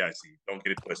away from BIC. Don't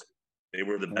get it twisted. They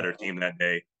were the better team that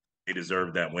day. They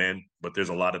deserved that win. But there's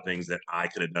a lot of things that I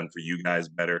could have done for you guys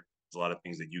better. There's a lot of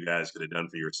things that you guys could have done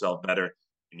for yourself better.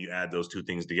 And you add those 2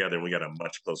 things together, and we got a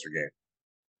much closer game.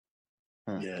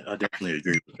 Yeah, I definitely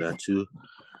agree with that too.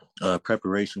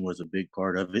 Preparation was a big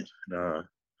part of it.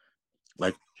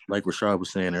 Like Rashad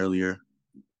was saying earlier,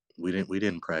 we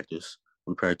didn't practice.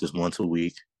 We practiced once a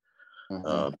week.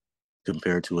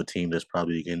 Compared to a team that's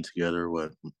probably getting together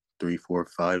 3, 4,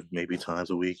 5 maybe times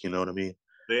a week. You know what I mean?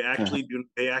 They actually do.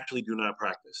 They actually do not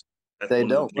practice. That's They one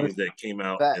don't. of the things that came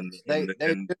out.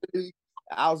 Literally,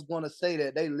 I was going to say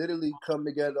that they literally come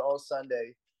together on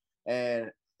Sunday, and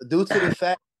due to the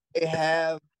fact they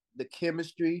have the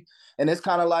chemistry, and it's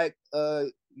kind of like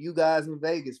you guys in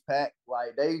Vegas, Pat.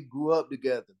 Like, they grew up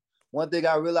together. One thing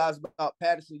I realized about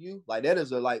Patterson U, like, that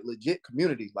is a legit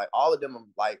community. Like, all of them are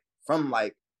from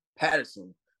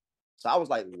Patterson. So I was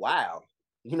like, wow.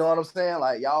 You know what I'm saying?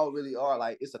 Like, y'all really are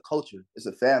it's a culture. It's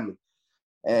a family.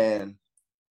 And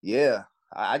yeah,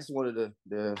 I just wanted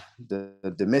to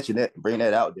mention that, bring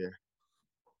that out there.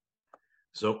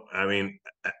 So, I mean,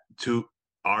 to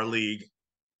our league,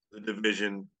 the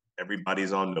division,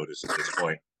 everybody's on notice at this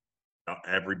point.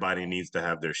 Everybody needs to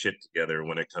have their shit together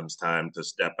when it comes time to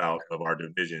step out of our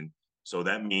division. So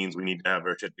that means we need to have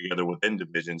our shit together within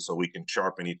division so we can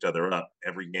sharpen each other up.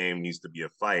 Every game needs to be a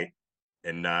fight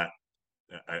and not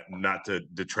not to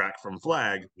detract from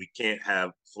flag, we can't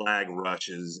have flag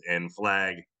rushes and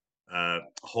flag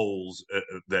holes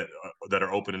that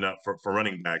are opening up for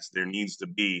running backs. There needs to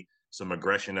be some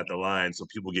aggression at the line so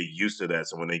people get used to that.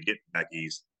 So when they get back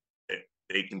east,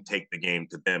 they can take the game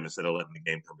to them instead of letting the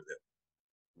game come to them.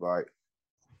 Right.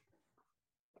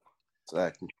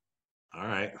 Exactly. All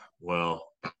right.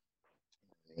 Well,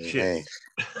 shit.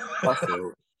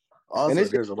 Also,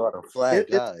 there's a lot of flag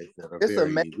guys that are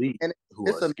very elite and who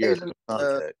are scared of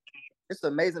contact. It's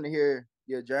amazing to hear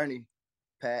your journey,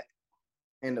 Pat,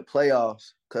 in the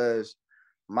playoffs, because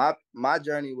my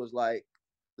journey was like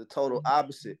the total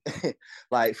opposite.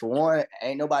 Like, for one,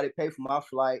 ain't nobody pay for my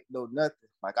flight, no nothing.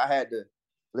 Like, I had to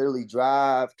literally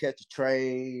drive, catch a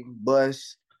train,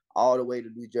 bus, all the way to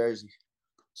New Jersey.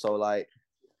 So, like,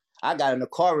 I got in a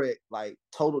car wreck, like,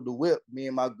 totaled the whip, me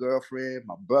and my girlfriend,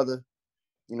 my brother,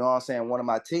 you know what I'm saying, one of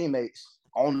my teammates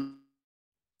on,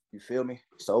 you feel me?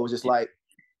 So it was just like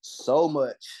so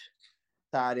much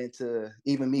tied into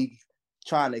even me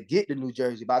trying to get to New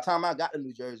Jersey. By the time I got to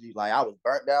New Jersey, like, I was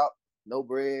burnt out, no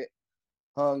bread,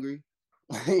 hungry.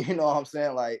 You know what I'm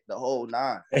saying? Like, the whole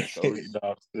nine. So,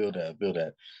 dog, feel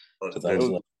that. Because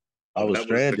I was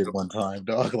stranded one time,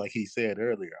 dog. Like he said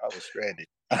earlier, I was stranded.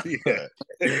 On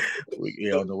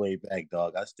the way back,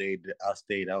 dog. I stayed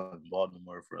out in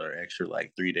Baltimore for an extra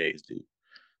like 3 days, dude.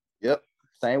 Yep,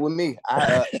 same with me.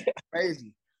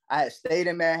 Crazy. I had stayed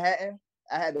in Manhattan.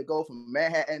 I had to go from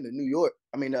Manhattan to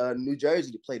New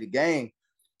Jersey to play the game.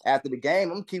 After the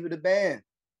game, I'm keeping the band.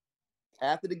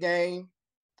 After the game,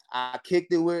 I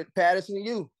kicked it with Patterson and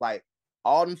you. Like,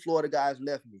 all them Florida guys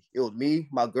left me. It was me,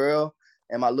 my girl,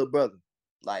 and my little brother.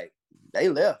 Like, they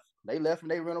left. They left in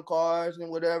their rental cars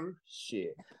and whatever.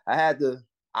 Shit. I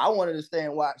wanted to stay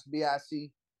and watch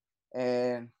BIC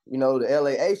and, the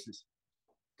LA Aces.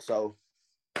 So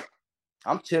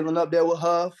I'm chilling up there with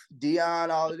Huff, Dion,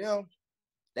 all of them.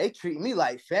 They treat me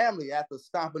like family after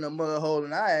stomping a mud hole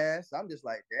in our ass. I'm just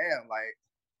like, damn, like,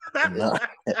 I can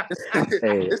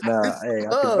vouch.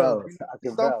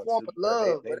 Some form of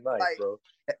love. They nice, like, bro.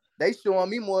 They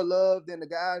showing me more love than the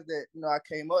guys that, I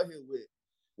came up here with,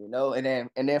 and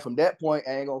then from that point,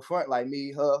 I ain't gonna front, like,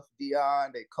 me, Huff,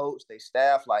 Dion, they coach, they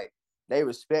staff, like, they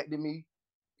respected me.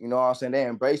 You know what I'm saying? They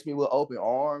embraced me with open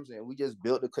arms, and we just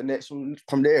built the connection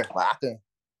from there. Like, I can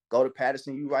go to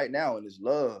Patterson U right now, and it's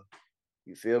love.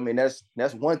 You feel me? And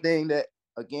that's one thing that,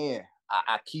 again,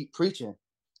 I keep preaching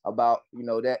about,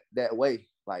 that way.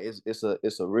 Like, it's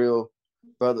a real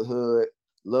brotherhood,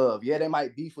 love. Yeah, they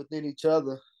might beef within each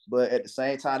other, but at the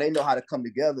same time, they know how to come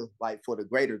together, like, for the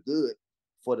greater good,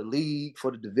 for the league, for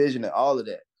the division, and all of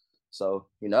that. So,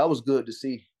 that was good to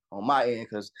see on my end,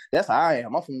 because that's how I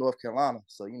am. I'm from North Carolina,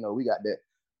 so, we got that,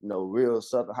 real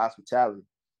Southern hospitality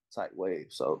type wave.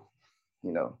 So,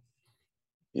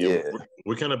 yeah,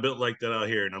 we're kind of built like that out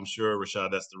here, and I'm sure,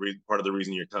 Rashad, that's the part of the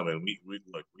reason you're coming. We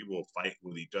will fight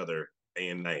with each other day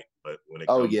and night, but when it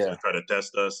comes to try to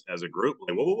test us as a group,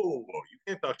 like, whoa, you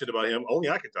can't talk shit about him. Only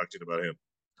I can talk shit about him.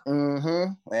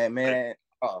 Mm-hmm. And man,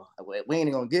 we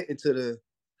ain't gonna get into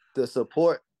the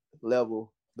support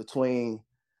level between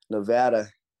Nevada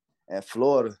and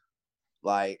Florida.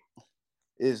 Like,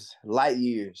 is light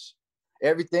years.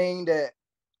 Everything that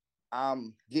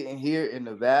I'm getting here in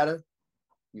Nevada,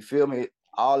 you feel me?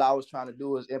 All I was trying to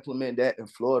do is implement that in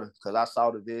Florida, because I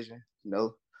saw the vision,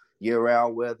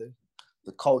 year-round weather,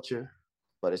 the culture.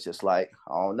 But it's just like,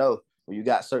 I don't know. When you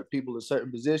got certain people in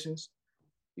certain positions,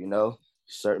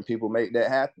 certain people make that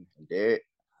happen. Derek,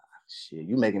 shit,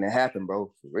 you making it happen,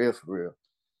 bro. For real.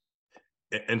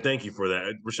 And thank you for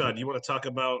that. Rashad, do you want to talk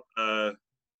about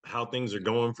how things are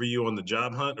going for you on the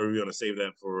job hunt, or are we going to save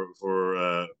that for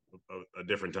a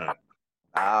different time?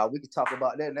 We can talk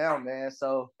about that now, man.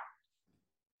 So,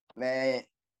 man,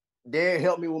 Derek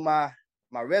helped me with my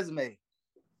resume.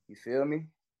 You feel me?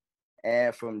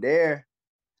 And from there,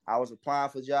 I was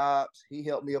applying for jobs. He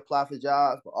helped me apply for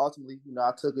jobs, but ultimately,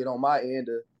 I took it on my end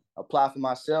to apply for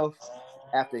myself.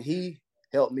 After he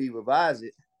helped me revise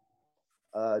it,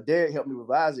 Derek helped me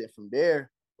revise it. From there,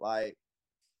 like,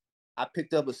 I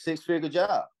picked up a 6-figure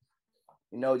job,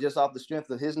 just off the strength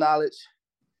of his knowledge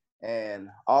and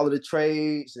all of the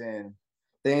trades and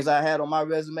things I had on my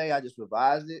resume. I just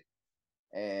revised it,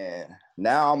 and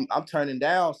now I'm turning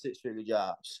down 6-figure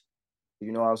jobs.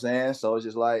 You know what I'm saying? So it's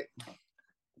just like,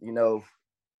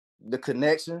 the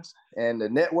connections and the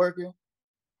networking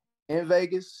in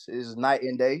Vegas is night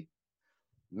and day.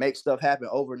 Make stuff happen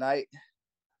overnight.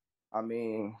 I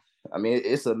mean,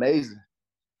 it's amazing.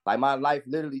 Like, my life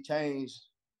literally changed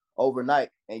overnight.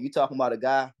 And you talking about a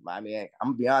guy, I'm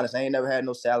gonna be honest, I ain't never had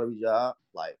no salary job.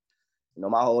 Like,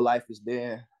 my whole life has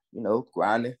been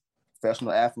grinding,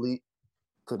 professional athlete,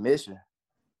 commission.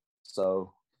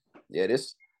 So, yeah,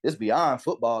 this beyond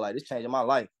football. Like, this changing my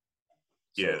life.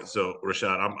 Yeah. So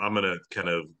Rashad, I'm gonna kind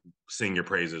of sing your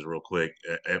praises real quick.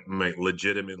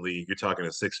 Legitimately, you're talking a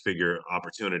 6-figure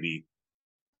opportunity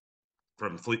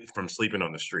from sleeping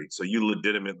on the street. So you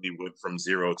legitimately went from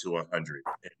 0 to 100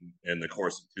 in the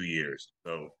course of 2 years.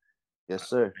 So, yes,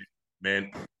 sir.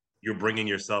 Man, you're bringing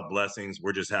yourself blessings.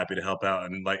 We're just happy to help out.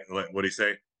 And like what do you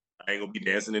say? I ain't gonna be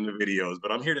dancing in the videos,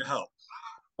 but I'm here to help.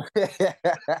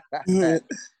 Right.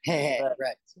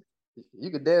 You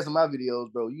can dance in my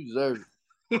videos, bro. You deserve it.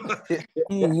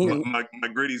 my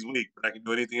gritty's weak, but I can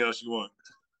do anything else you want.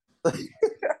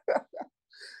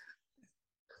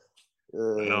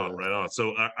 Right on. So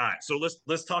all right. So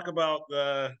let's talk about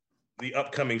the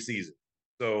upcoming season.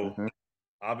 So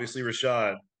obviously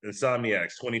Rashad,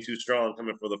 Insomniacs, 22 strong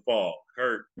coming for the fall.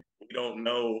 Kurt, we don't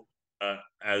know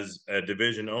as a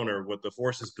division owner what the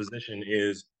Force's position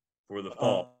is for the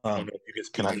fall. I don't know if you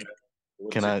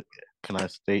can I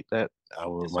state that? I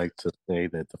would like to say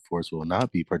that the Force will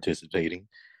not be participating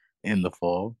in the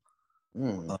fall.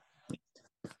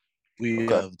 We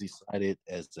have decided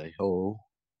as a whole,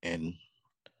 and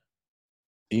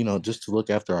just to look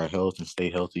after our health and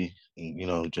stay healthy,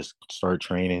 and, just start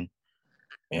training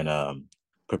and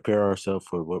prepare ourselves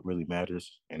for what really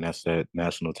matters, and that's that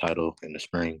national title in the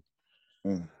spring.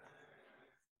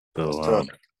 So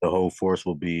the whole Force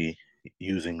will be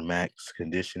using max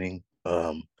conditioning,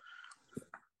 and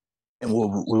we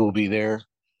will be there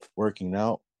working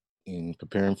out and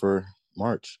preparing for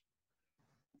March.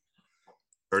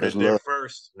 Heard it there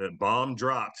first. The bomb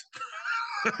dropped.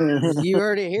 You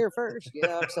heard it here first.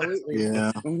 Yeah, absolutely.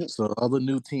 Yeah. So all the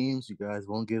new teams, you guys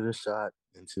won't get a shot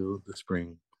until the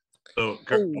spring. So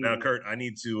Kurt, I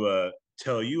need to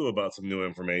tell you about some new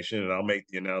information, and I'll make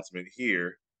the announcement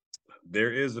here.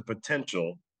 There is a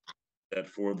potential that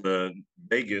for the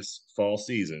Vegas fall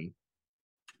season,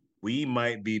 we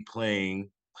might be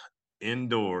playing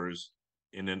indoors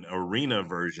in an arena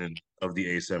version of the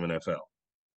A7FL.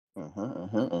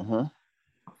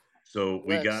 So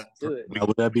we Let's do it.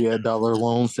 Would that be at Dollar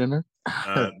Loan Center?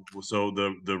 So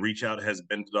the reach out has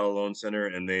been to Dollar Loan Center,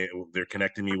 and they're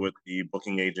connecting me with the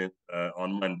booking agent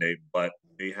on Monday. But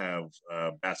they have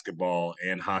basketball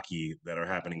and hockey that are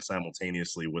happening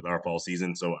simultaneously with our fall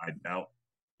season. So I doubt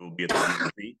it will be at the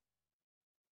VFP.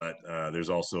 But there's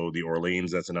also the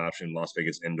Orleans, that's an option. Las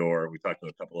Vegas indoor. We talked to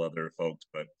a couple other folks,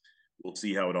 but we'll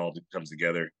see how it all comes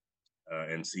together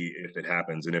and see if it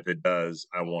happens. And if it does,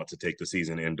 I want to take the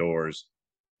season indoors.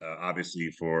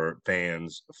 Obviously, for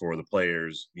fans, for the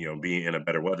players, being in a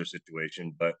better weather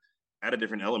situation, but add a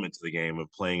different element to the game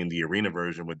of playing in the arena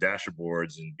version with dasher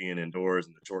boards and being indoors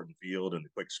in the shortened field and the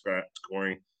quick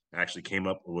scoring. I actually came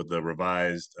up with a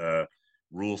revised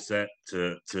rule set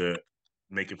to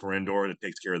make it for indoor that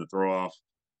takes care of the throw off,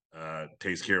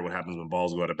 takes care of what happens when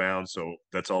balls go out of bounds. So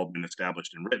that's all been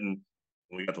established and written.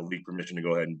 We got the league permission to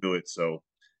go ahead and do it. So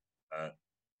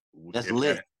that's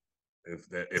lit.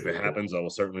 If it happens, I will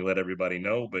certainly let everybody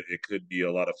know, but it could be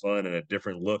a lot of fun and a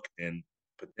different look, and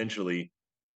potentially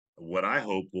what I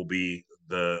hope will be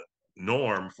the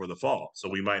norm for the fall. So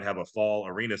we might have a fall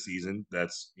arena season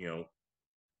that's,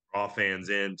 draw fans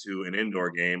into an indoor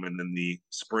game, and then the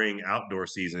spring outdoor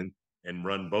season, and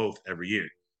run both every year.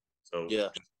 So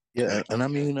yeah, and I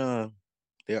mean,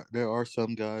 there are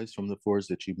some guys from the Force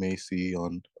that you may see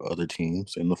on other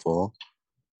teams in the fall,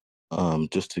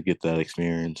 just to get that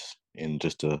experience and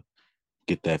just to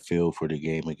get that feel for the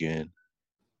game again.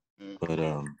 But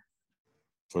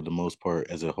for the most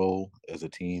part, as a whole, as a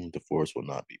team, the Force will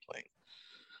not be playing.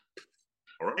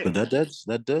 All right. But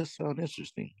that does sound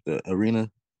interesting. The arena,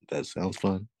 that sounds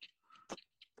fun.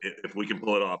 If we can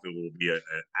pull it off, it will be an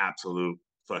absolute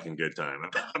fucking good time.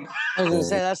 I was gonna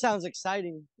say that sounds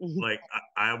exciting. Like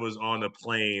I was on a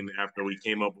plane after we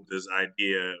came up with this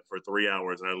idea for 3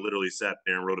 hours, and I literally sat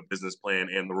there and wrote a business plan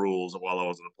and the rules while I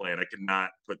was on the plane. I could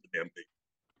not put the damn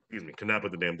thing. Could not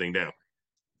put the damn thing down.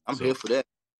 I'm here for that.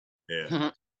 Yeah.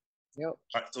 Yep. All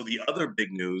right, so the other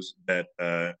big news that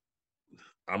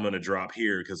I'm going to drop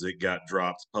here because it got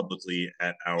dropped publicly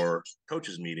at our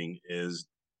coaches meeting is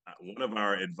one of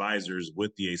our advisors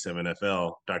with the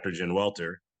A7FL, Dr. Jen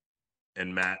Welter.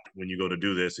 And Matt, when you go to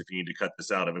do this, if you need to cut this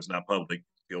out, if it's not public,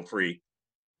 feel free.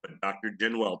 But Dr.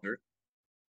 Jen Welter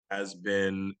has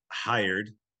been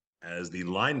hired as the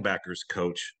linebackers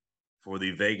coach for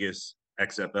the Vegas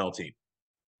XFL team.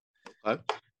 Okay.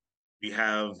 We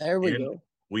have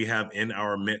we have in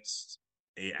our midst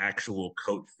a actual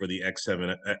coach for the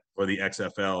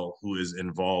XFL who is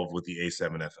involved with the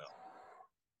A7FL.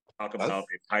 Talk about a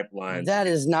pipeline. That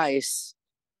is nice.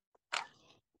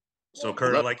 So,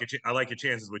 Kurt, I like your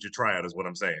chances with your tryout, is what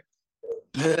I'm saying.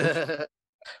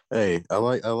 Hey, I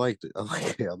like it. I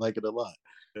like it a lot.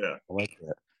 Yeah, I like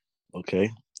that. Okay.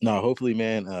 Now, hopefully,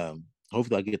 man.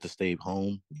 Hopefully, I get to stay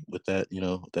home with that.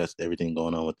 That's everything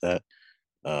going on with that.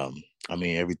 I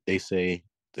mean, they say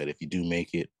that if you do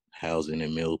make it, housing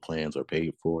and meal plans are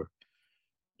paid for.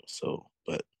 So,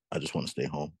 but I just want to stay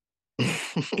home.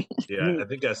 Yeah, I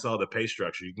think I saw the pay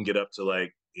structure. You can get up to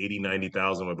like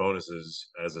 80,000-90,000 with bonuses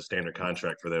as a standard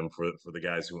contract for them for the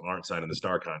guys who aren't signing the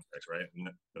star contracts, right?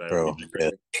 Bro,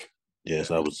 yes,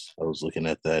 yeah. I was looking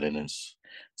at that, and it's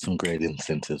some great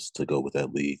incentives to go with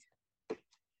that league.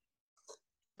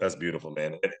 That's beautiful,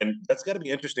 man, and that's got to be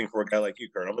interesting for a guy like you,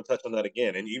 Kurt. I'm gonna touch on that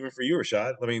again, and even for you,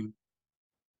 Rashad. I mean,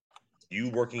 you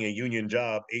working a union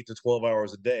job 8 to 12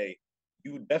 hours a day,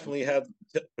 you definitely have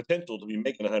potential to be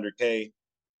making $100K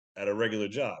at a regular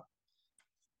job.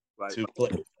 Right.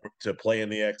 To play in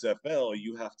the XFL,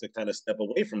 you have to kind of step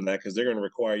away from that because they're going to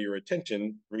require your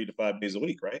attention 3 to 5 days a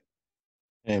week, right?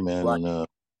 Hey, man, right. And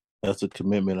that's a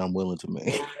commitment I'm willing to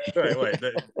make. Right.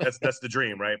 That's the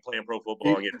dream, right? Playing pro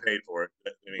football and getting paid for it.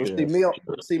 I mean,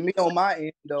 see me on my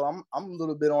end though. I'm a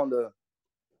little bit on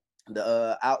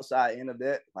the outside end of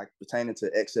that, like pertaining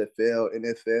to XFL,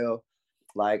 NFL.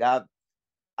 Like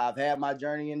I've had my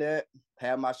journey in that,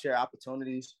 had my share of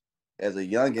opportunities as a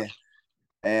youngin'.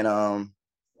 And I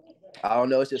don't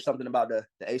know, it's just something about the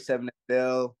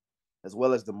A7FL, as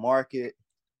well as the market,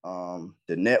 the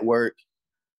network,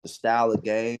 the style of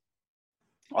game.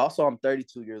 Also, I'm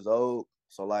 32 years old,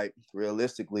 so like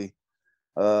realistically,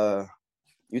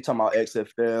 you talking about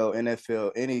XFL,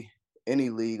 NFL, any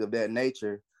league of that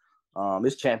nature,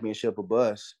 it's championship or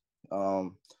bust.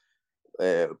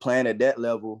 Playing at that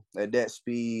level, at that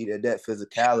speed, at that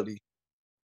physicality,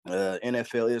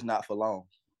 NFL is not for long.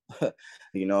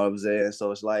 You know what I'm saying?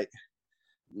 So it's like,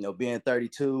 being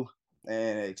 32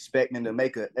 and expecting to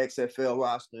make an XFL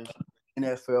roster,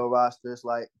 NFL roster, it's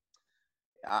like,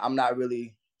 I'm not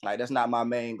really, like, that's not my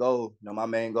main goal. My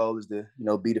main goal is to,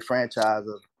 be the franchise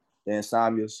of the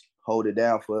Insomnias, hold it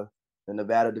down for the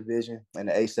Nevada division and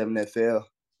the A7FL,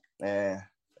 and,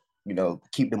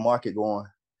 keep the market going.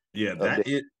 Yeah,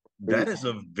 that is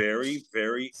a very,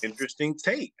 very interesting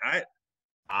take.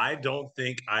 I don't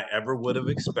think I ever would have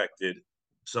expected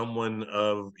someone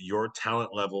of your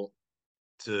talent level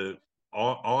to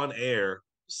on air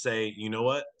say, you know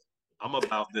what, I'm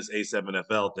about this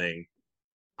A7FL thing.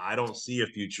 I don't see a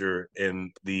future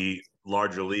in the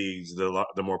larger leagues, the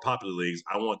more popular leagues.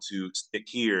 I want to stick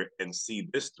here and see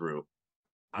this through.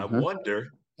 I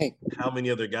wonder how many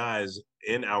other guys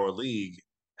in our league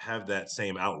have that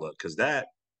same outlook, because that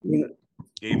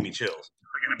gave me chills.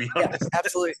 I'm gonna be honest. Yeah,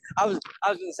 absolutely. I was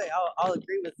gonna say I'll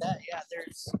agree with that. Yeah,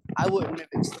 I wouldn't have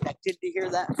expected to hear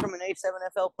that from an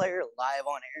A7FL player live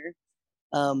on air.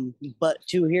 But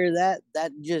to hear that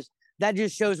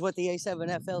just shows what the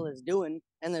A7FL is doing,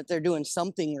 and that they're doing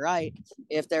something right.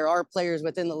 If there are players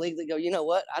within the league that go, you know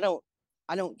what, I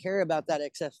don't care about that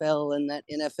XFL and that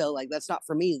NFL. Like, that's not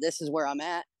for me. This is where I'm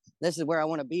at. This is where I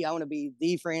want to be. I want to be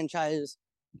the franchise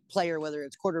player, whether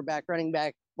it's quarterback, running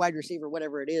back, wide receiver,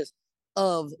 whatever it is,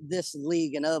 of this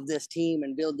league and of this team,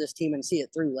 and build this team and see it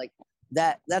through. Like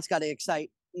that's got to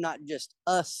excite not just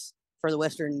us for the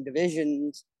Western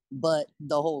divisions, but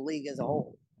the whole league as a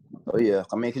whole. Oh yeah,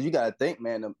 I mean, because you got to think,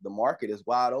 man, the market is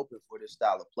wide open for this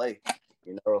style of play.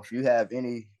 If you have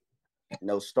any,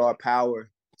 star power,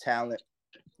 talent,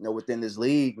 within this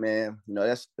league, man,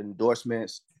 that's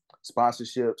endorsements,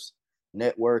 sponsorships,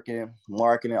 networking,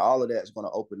 marketing, all of that is going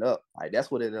to open up. Like,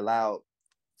 that's what it allowed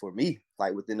for me,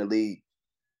 like within the league,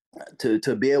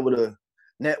 to be able to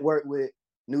network with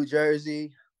New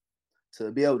Jersey,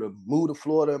 to be able to move to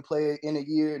Florida and play in a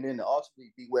year, and then to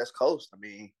ultimately be West Coast. I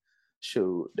mean,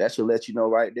 shoot, that should let you know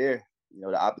right there.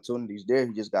 The opportunity's there.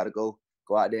 You just got to go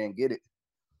out there and get it.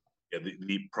 Yeah,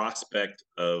 the prospect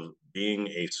of being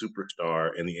a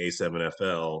superstar in the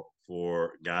A7FL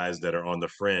for guys that are on the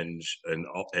fringe and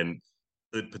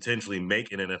could potentially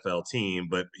make an NFL team,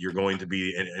 but you're going to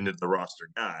be an end of the roster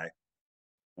guy.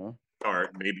 Start,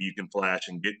 maybe you can flash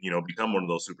and get, become one of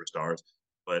those superstars,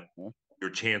 but your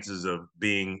chances of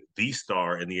being the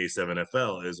star in the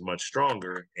A7FL is much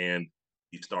stronger, and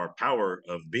the star power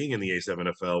of being in the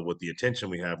A7FL with the attention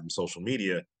we have from social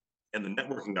media and the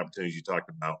networking opportunities you talked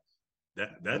about,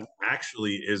 that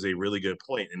actually is a really good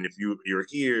point. And if you're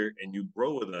here and you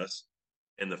grow with us,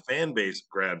 and the fan base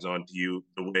grabs onto you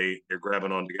the way they're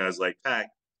grabbing onto guys like Pac,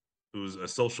 who's a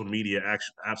social media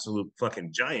absolute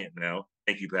fucking giant now.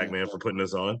 Thank you, Pac-Man, for putting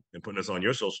us on and putting us on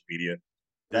your social media.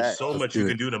 There's so much you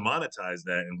can do to monetize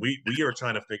that. And we are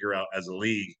trying to figure out as a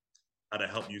league how to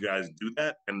help you guys do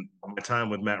that. And my time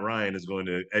with Matt Ryan is going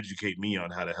to educate me on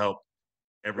how to help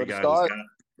every guy who's got.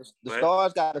 The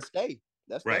stars got to stay.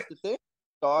 That's right. That's the thing.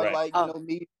 Stars right.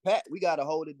 me, Pat, we got to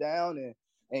hold it down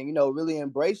and really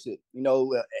embrace it.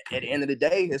 At the end of the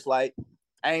day, it's like,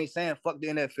 I ain't saying fuck the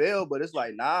NFL, but it's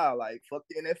like, nah, like fuck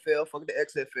the NFL, fuck the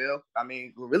XFL. I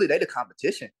mean, really, they the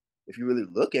competition if you really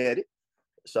look at it.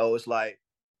 So it's like,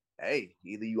 hey,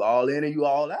 either you all in or you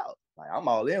all out. Like, I'm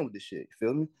all in with this shit. You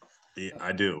feel me? Yeah,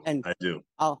 I do. And I do.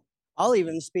 I'll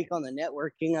even speak on the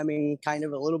networking. I mean, kind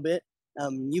of a little bit.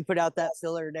 You put out that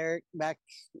filler, Derek, back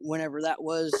whenever that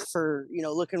was for,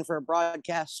 looking for a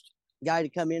broadcast guy to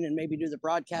come in and maybe do the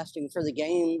broadcasting for the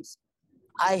games.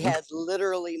 I had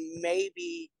literally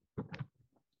maybe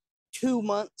 2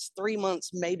 months, 3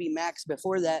 months, maybe max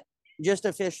before that, just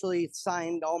officially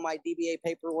signed all my DBA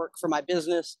paperwork for my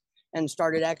business and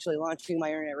started actually launching my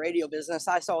internet radio business.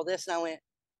 I saw this and I went,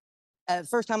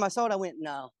 first time I saw it, I went,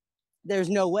 no, there's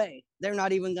no way. They're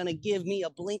not even going to give me a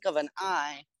blink of an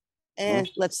eye. I'm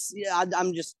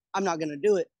not going to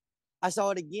do it. I saw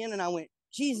it again and I went,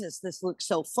 Jesus, this looks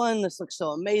so fun. This looks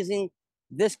so amazing.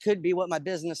 This could be what my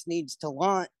business needs to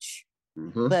launch.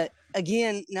 But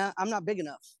again, no, I'm not big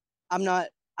enough.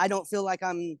 I don't feel like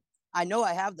I know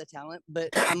I have the talent, but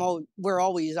we're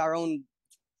always our own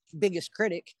biggest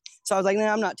critic. So I was like, no,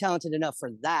 I'm not talented enough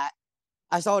for that.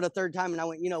 I saw it a third time and I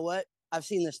went, you know what? I've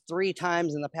seen this 3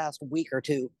 times in the past week or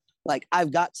two. Like,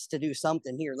 I've got to do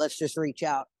something here. Let's just reach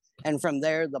out. And from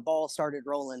there, the ball started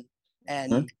rolling.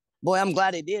 And boy, I'm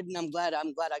glad I did. And I'm glad I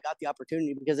got the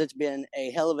opportunity because it's been a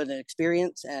hell of an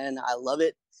experience and I love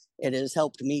it. It has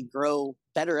helped me grow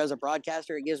better as a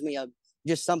broadcaster. It gives me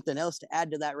just something else to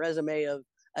add to that resume of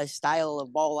a style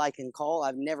of ball I can call.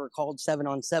 I've never called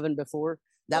 7-on-7 before.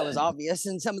 That was obvious.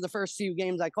 In some of the first few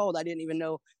games I called, I didn't even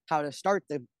know how to start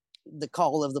the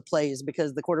call of the plays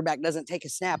because the quarterback doesn't take a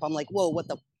snap. I'm like, whoa, what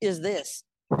the is this?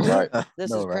 Right.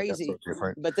 This is crazy.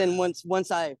 So but then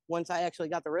once I actually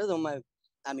got the rhythm,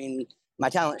 I mean, my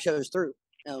talent shows through.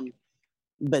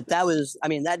 But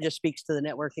that just speaks to the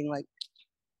networking. Like,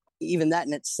 even that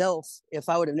in itself, if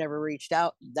I would have never reached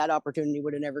out, that opportunity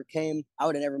would have never came. I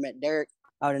would have never met Derek.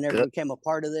 I would have never became a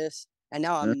part of this. And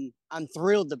now I'm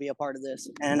thrilled to be a part of this,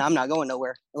 and I'm not going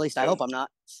nowhere. At least I hope I'm not.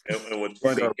 And what's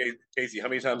funny, Casey, how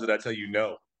many times did I tell you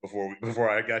no before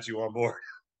I got you on board?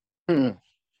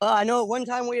 I know at one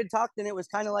time we had talked, and it was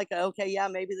kind of like, okay, yeah,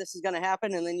 maybe this is going to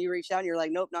happen. And then you reached out, and you're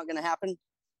like, nope, not going to happen.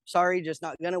 Sorry, just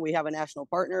not going to. We have a national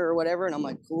partner or whatever. And I'm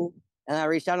like, cool. And I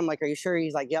reached out. I'm like, are you sure?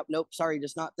 He's like, yep, nope, sorry,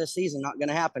 just not this season. Not going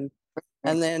to happen.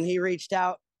 And then he reached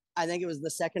out. I think it was the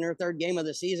second or third game of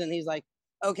the season. He's like,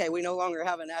 okay, we no longer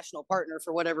have a national partner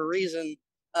for whatever reason.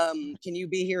 Can you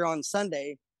be here on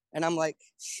Sunday? And I'm like,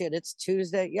 shit, it's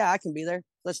Tuesday. Yeah, I can be there.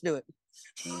 Let's do it.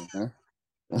 I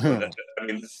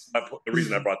mean, the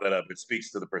reason I brought that up, it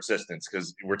speaks to the persistence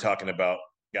because we're talking about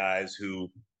guys who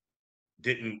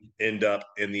didn't end up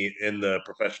in the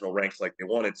professional ranks like they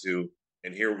wanted to.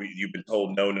 And here you've been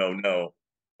told no,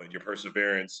 but your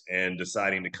perseverance and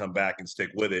deciding to come back and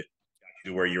stick with it got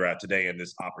you to where you're at today in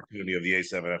this opportunity of the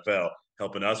A7FL,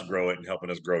 helping us grow it and helping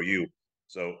us grow you.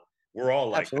 So we're all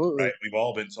like that, right? We've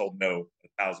all been told no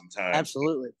 1,000 times.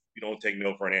 Absolutely. We don't take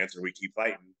no for an answer. We keep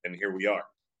fighting, and here we are.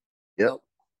 Yep.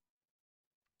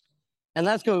 And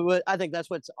that's good. I think that's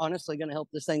what's honestly going to help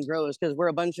this thing grow is because we're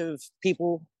a bunch of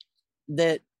people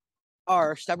that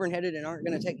are stubborn-headed and aren't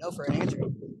going to take no for an answer.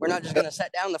 We're not just going to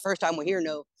sit down the first time we hear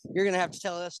no. You're going to have to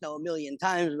tell us no a million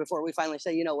times before we finally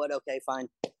say, you know what, okay, fine.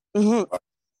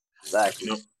 Exactly.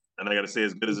 And I got to say,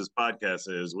 as good as this podcast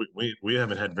is, we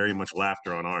haven't had very much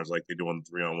laughter on ours like they do on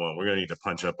the 3-on-1. We're going to need to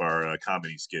punch up our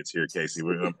comedy skits here, Casey.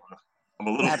 I'm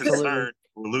a little concerned.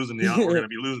 We're going to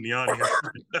be losing the audience.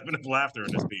 Having enough laughter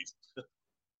in this piece.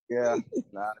 Yeah,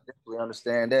 I definitely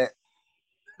understand that.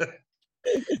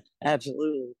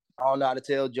 Absolutely. I don't know how to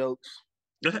tell jokes.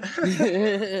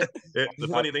 The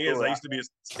funny thing is, I used to be a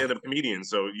stand-up comedian,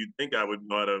 so you'd think I would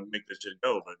know how to make this shit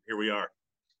go, but here we are.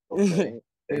 Okay.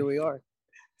 Here we are.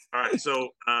 All right, so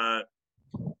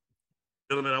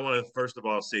gentlemen, I want to first of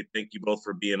all say thank you both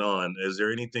for being on. Is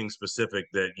there anything specific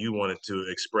that you wanted to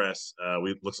express?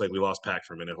 Looks like we lost Pac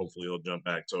for a minute. Hopefully he'll jump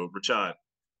back. So Rashad,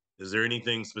 is there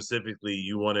anything specifically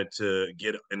you wanted to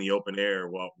get in the open air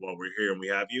while we're here and we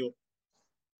have you?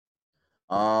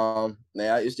 Man,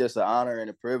 it's just an honor and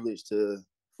a privilege to,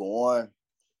 for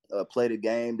one, play the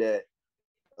game that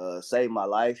saved my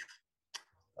life.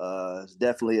 It's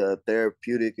definitely a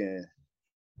therapeutic and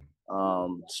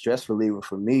stress reliever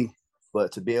for me,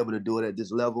 but to be able to do it at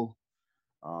this level,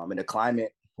 in a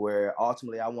climate where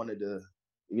ultimately I wanted to,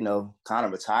 kind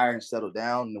of retire and settle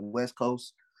down in the West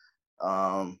Coast.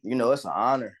 It's an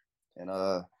honor.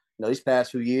 And these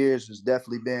past few years has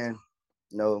definitely been,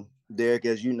 Derek,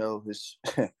 as you know,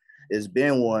 it's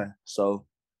been one. So,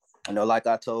 like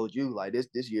I told you, like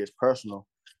this year is personal,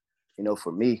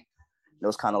 for me.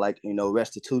 It's kind of like,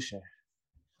 restitution.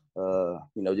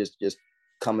 Just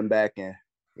coming back and,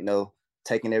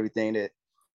 taking everything that,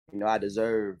 I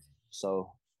deserve.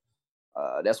 So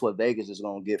that's what Vegas is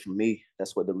going to get from me.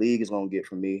 That's what the league is going to get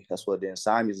from me. That's what the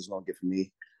assignments is going to get from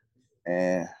me.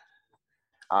 And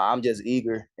I'm just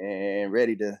eager and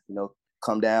ready to,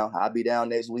 come down. I'll be down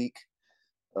next week,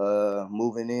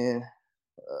 moving in,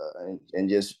 and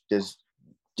just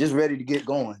ready to get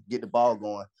going, get the ball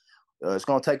going. It's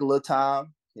going to take a little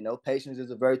time. Patience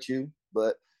is a virtue,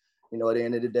 but, at the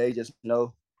end of the day, just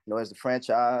know, as the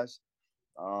franchise,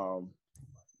 the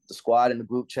squad in the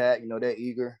group chat, they're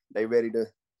eager. They're ready to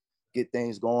get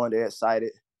things going. They're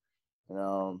excited.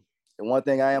 And one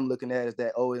thing I am looking at is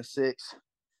that 0-6.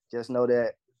 Just know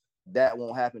that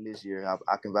won't happen this year.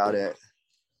 I can vow that.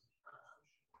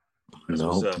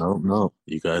 No.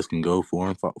 You guys can go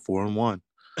 4-1.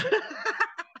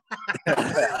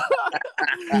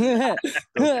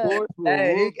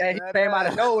 Hey, he came out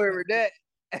of nowhere with that.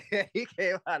 He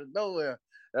came out of nowhere.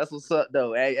 That's what's up,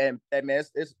 though. Hey, man,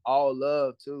 it's all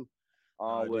love too.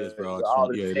 It is, bro.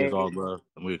 It is all love,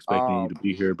 and we're expecting you to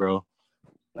be here, bro.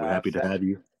 We're happy to have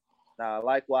you.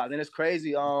 Likewise, and it's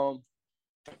crazy.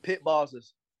 Pit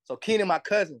bosses. So Keenan, my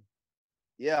cousin.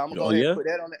 Yeah, I'm gonna go ahead and put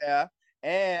that on the air.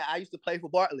 And I used to play for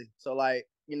Bartley, so like,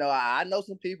 I know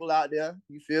some people out there.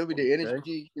 You feel me? The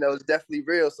energy, is definitely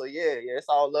real. So yeah, it's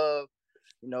all love.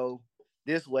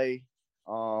 This way.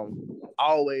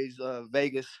 Always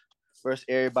Vegas versus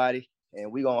everybody,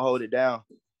 and we gonna hold it down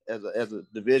as a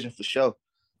division for sure.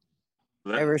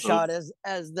 Hey, Rashad,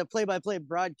 as the play-by-play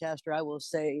broadcaster, I will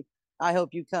say, I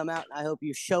hope you come out and I hope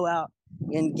you show out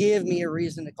and give me a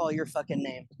reason to call your fucking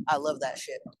name. I love that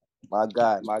shit. My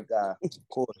guy, of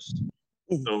course.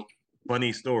 So,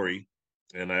 funny story,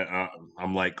 and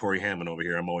I'm like Corey Hammond over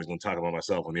here. I'm always going to talk about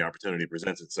myself when the opportunity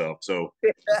presents itself. So,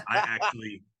 I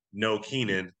actually know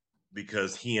Keenan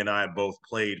because he and I both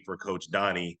played for Coach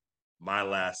Donnie my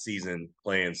last season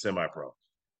playing semi-pro.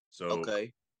 So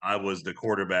I was the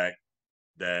quarterback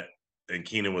and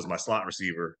Keenan was my slot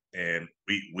receiver, and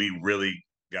we really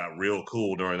got real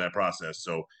cool during that process.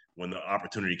 So when the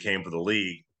opportunity came for the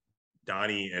league,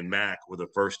 Donnie and Mac were the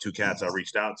first two cats I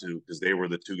reached out to because they were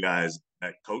the two guys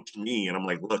that coached me. And I'm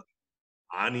like, look,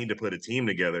 I need to put a team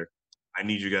together. I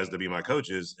need you guys to be my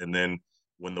coaches. And then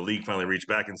when the league finally reached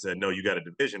back and said, no, you got a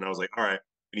division, I was like, all right,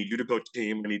 I need you to coach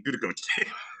team. I need you to coach team.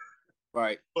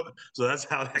 Right. So that's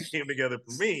how that came together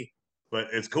for me. But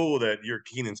it's cool that you're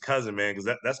Keenan's cousin, man,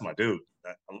 because that's my dude.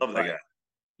 I love that guy.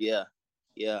 Yeah.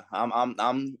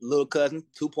 I'm little cousin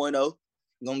 2.0.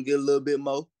 I'm gonna get a little bit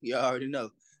more. You already know.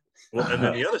 Well, and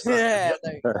then the other side,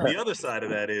 the other side of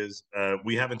that is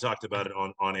we haven't talked about it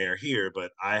on air here,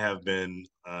 but I have been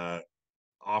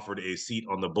offered a seat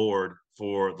on the board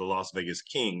for the Las Vegas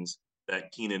Kings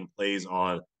that Keenan plays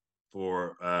on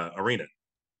for Arena.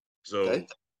 So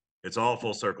it's all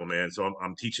full circle, man. So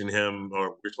I'm teaching him,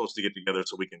 or we're supposed to get together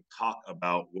so we can talk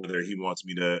about whether he wants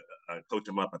me to coach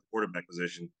him up at the quarterback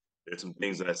position. There's some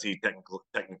things that I see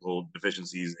technical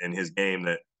deficiencies in his game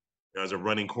that, as a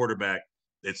running quarterback,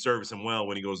 it serves him well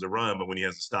when he goes to run, but when he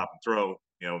has to stop and throw,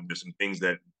 there's some things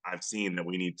that I've seen that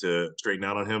we need to straighten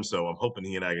out on him. So I'm hoping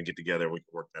he and I can get together and we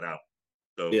can work that out.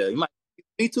 So yeah, you might.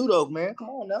 Me too, though, man. Come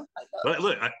on now. But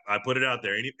look, I put it out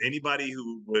there. Anybody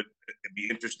who would be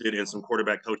interested in some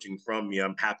quarterback coaching from me,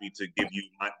 I'm happy to give you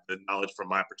the knowledge from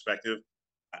my perspective.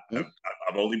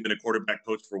 I've only been a quarterback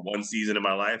coach for one season in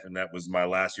my life, and that was my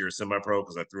last year of semi-pro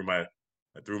because I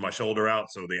threw my shoulder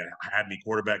out. So they had me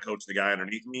quarterback coach the guy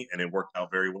underneath me, and it worked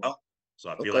out very well. So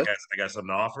I feel like I got something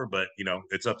to offer, but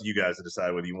it's up to you guys to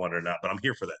decide whether you want it or not. But I'm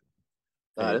here for that.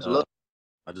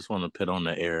 I just want to put on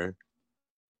the air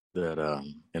that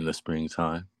in the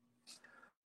springtime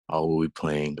I will be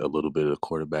playing a little bit of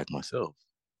quarterback myself.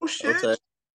 Oh shit! Okay.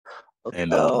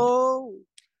 And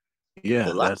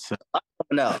yeah, that's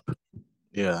no.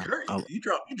 Yeah, Kurt, you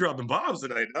dropping bombs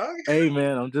tonight, dog. Hey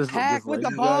man, I'm just letting with the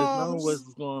you bombs. guys know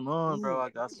what's going on, bro. I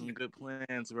got some good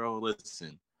plans, bro.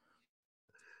 Listen,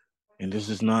 and this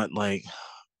is not like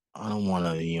I don't want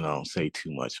to, say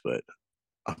too much, but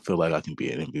I feel like I can be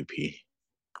an MVP.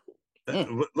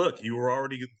 Look, you were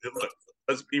already. Look,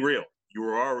 let's be real. You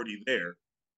were already there.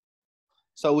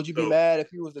 So would you be mad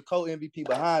if you was the co-MVP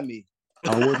behind me?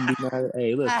 I wouldn't be mad.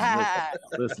 Hey,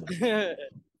 listen.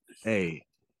 Hey,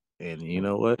 and you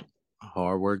know what?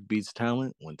 Hard work beats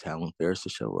talent when talent fails to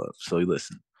show up. So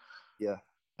listen. Yeah.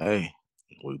 Hey,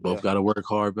 We both got to work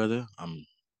hard, brother. I'm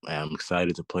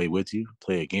excited to play with you,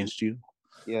 play against you.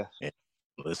 Yeah. And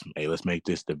let's make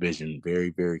this division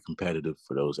very, very competitive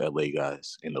for those LA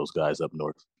guys and those guys up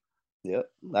north. Yep,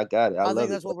 I got it. I think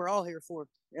that's what we're all here for.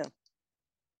 Yeah.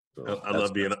 So I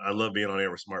love being on air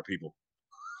with smart people.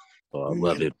 Oh, I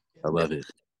love it. I love it.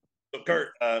 So Kurt,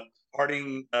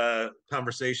 parting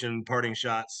conversation, parting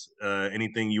shots,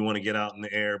 anything you want to get out in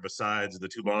the air besides the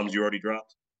 2 bombs you already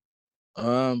dropped?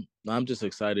 I'm just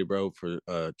excited, bro, for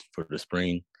the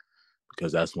spring,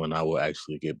 because that's when I will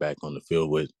actually get back on the field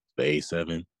with the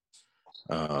A7.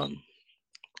 I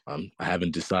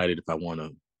haven't decided if I want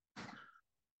to.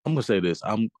 I'm gonna say this.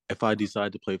 If I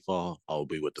decide to play fall, I'll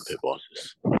be with the Pit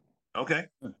Bosses. Okay,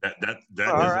 that is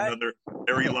another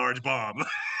very large bomb.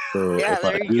 So yeah, if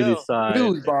I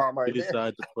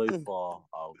decide to play fall,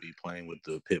 I'll be playing with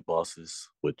the Pit Bosses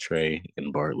with Trey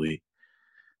and Bartley.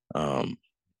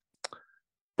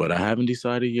 But I haven't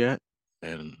decided yet,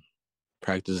 and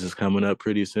practice is coming up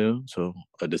pretty soon, so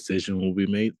a decision will be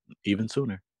made even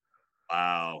sooner.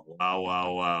 Wow.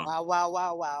 Wow.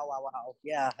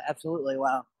 Yeah, absolutely.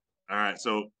 Wow. All right.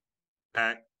 So,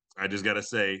 Pack, I just got to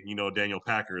say, Daniel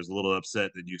Packer is a little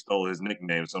upset that you stole his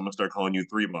nickname. So I'm going to start calling you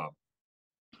 3 Bomb.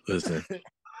 Listen.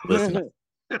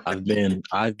 I've been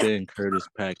Curtis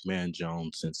Pac-Man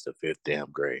Jones since the 5th damn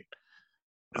grade.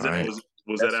 Was that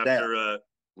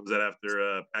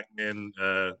after Pac-Man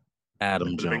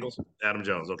Adam Jones? Adam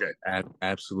Jones. Okay.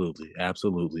 Absolutely,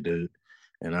 dude.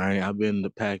 And I've been the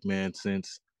Pac-Man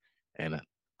since, and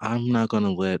I'm not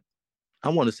gonna let. I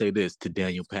want to say this to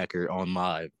Daniel Packer on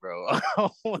live, bro. I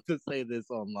want to say this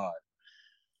on live.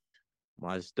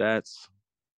 My stats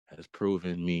has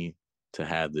proven me to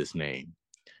have this name.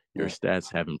 Your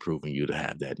stats haven't proven you to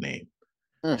have that name.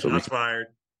 So shots fired.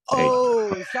 Hey,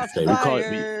 shots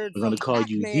fired. We're gonna call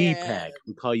you D-Pack.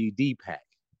 We call you D-Pack.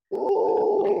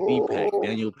 D-Pack,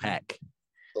 Daniel Pack.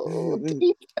 I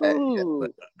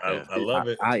love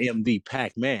it. I am the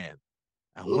Pac-Man.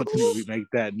 I want to make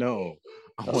that known.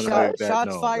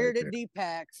 Shots fired at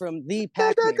D-Pack from the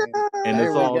Pac-Man. And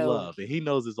it's all love. And he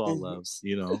knows it's all love.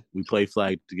 We play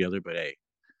flag together, but hey,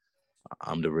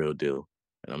 I'm the real deal.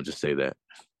 And I'm just say that.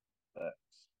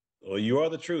 Well, you are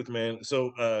the truth, man.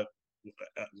 So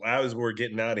as we're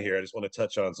getting out of here, I just want to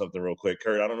touch on something real quick.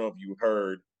 Kurt, I don't know if you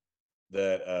heard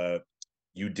that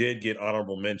you did get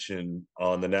honorable mention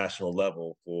on the national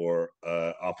level for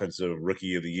Offensive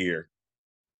Rookie of the Year.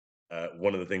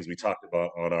 One of the things we talked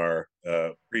about on our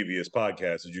previous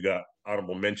podcast is you got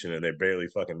honorable mention and they barely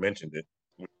fucking mentioned it.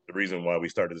 The reason why we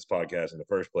started this podcast in the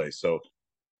first place. So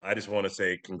I just want to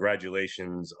say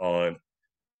congratulations on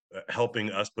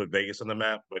helping us put Vegas on the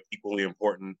map, but equally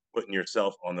important, putting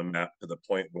yourself on the map to the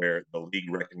point where the league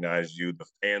recognized you, the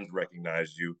fans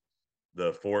recognized you.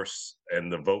 The force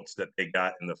and the votes that they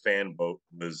got in the fan vote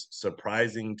was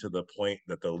surprising to the point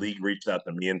that the league reached out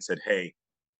to me and said, "Hey,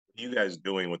 what are you guys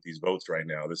doing with these votes right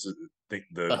now? This is the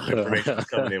information is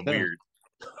coming in weird."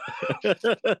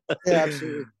 Yeah,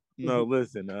 absolutely. No,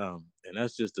 listen, and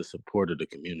that's just the support of the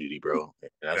community, bro.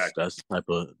 That's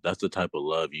the type of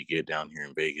love you get down here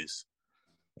in Vegas,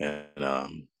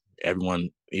 and everyone,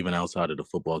 even outside of the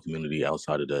football community,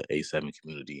 outside of the A7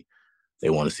 community, they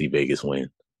want to see Vegas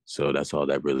win. So that's all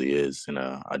that really is, and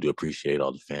I do appreciate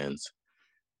all the fans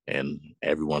and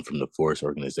everyone from the Force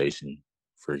organization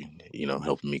for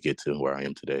helping me get to where I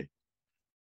am today.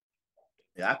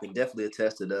 Yeah, I can definitely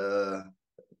attest to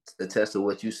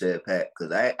what you said, Pat,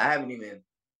 because I haven't even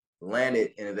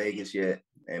landed in Vegas yet.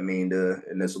 I mean,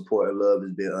 the support and love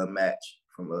has been unmatched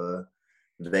from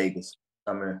Vegas,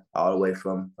 coming all the way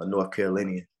from a North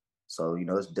Carolinian. So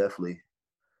it's definitely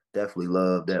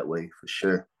love that way for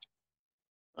sure.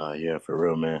 Yeah, for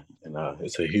real, man. And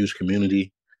it's a huge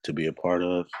community to be a part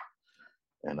of.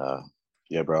 And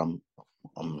yeah, bro,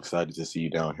 I'm excited to see you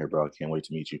down here, bro. I can't wait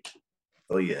to meet you.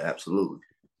 Oh yeah, absolutely.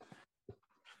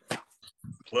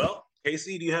 Well,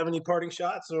 Casey, do you have any parting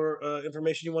shots or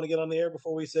information you want to get on the air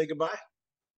before we say goodbye?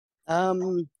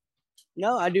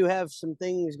 No, I do have some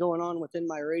things going on within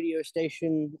my radio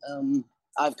station.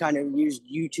 I've kind of used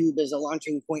YouTube as a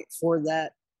launching point for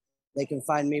that. They can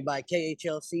find me by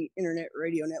KHLC Internet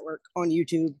Radio Network on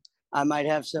YouTube. I might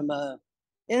have some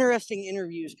interesting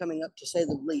interviews coming up, to say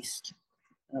the least,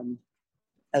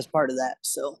 as part of that.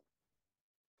 So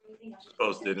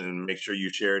post it and make sure you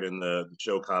share it in the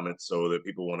show comments so that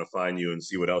people want to find you and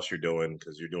see what else you're doing,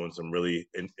 because you're doing some really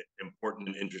important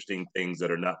and interesting things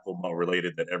that are not football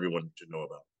related that everyone should know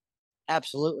about.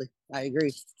 Absolutely. I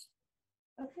agree.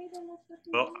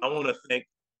 Well, I want to thank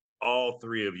all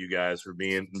three of you guys for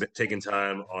taking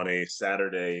time on a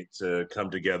Saturday to come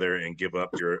together and give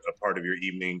up a part of your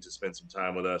evening to spend some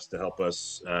time with us to help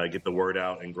us get the word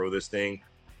out and grow this thing.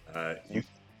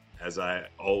 As I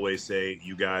always say,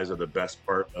 you guys are the best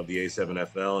part of the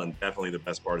A7FL and definitely the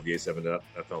best part of the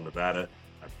A7FL Nevada.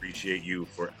 I appreciate you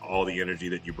for all the energy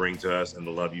that you bring to us and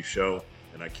the love you show,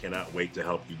 and I cannot wait to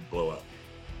help you blow up.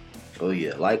 Oh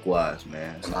yeah, likewise,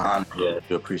 man. It's an honor. Yeah,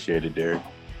 I appreciate it, Derek.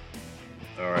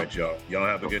 All right, y'all. Y'all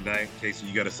have a good night. Casey,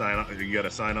 you got to sign off. You got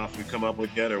a sign off we come up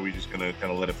with yet, or are we just gonna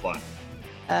kind of let it fly?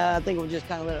 I think we'll just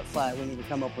kind of let it fly. We need to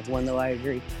come up with one, though. I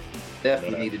agree.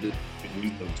 Definitely need to do.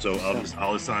 So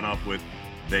I'll just sign off with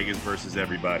Vegas versus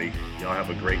everybody. Y'all have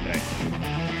a great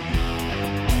night.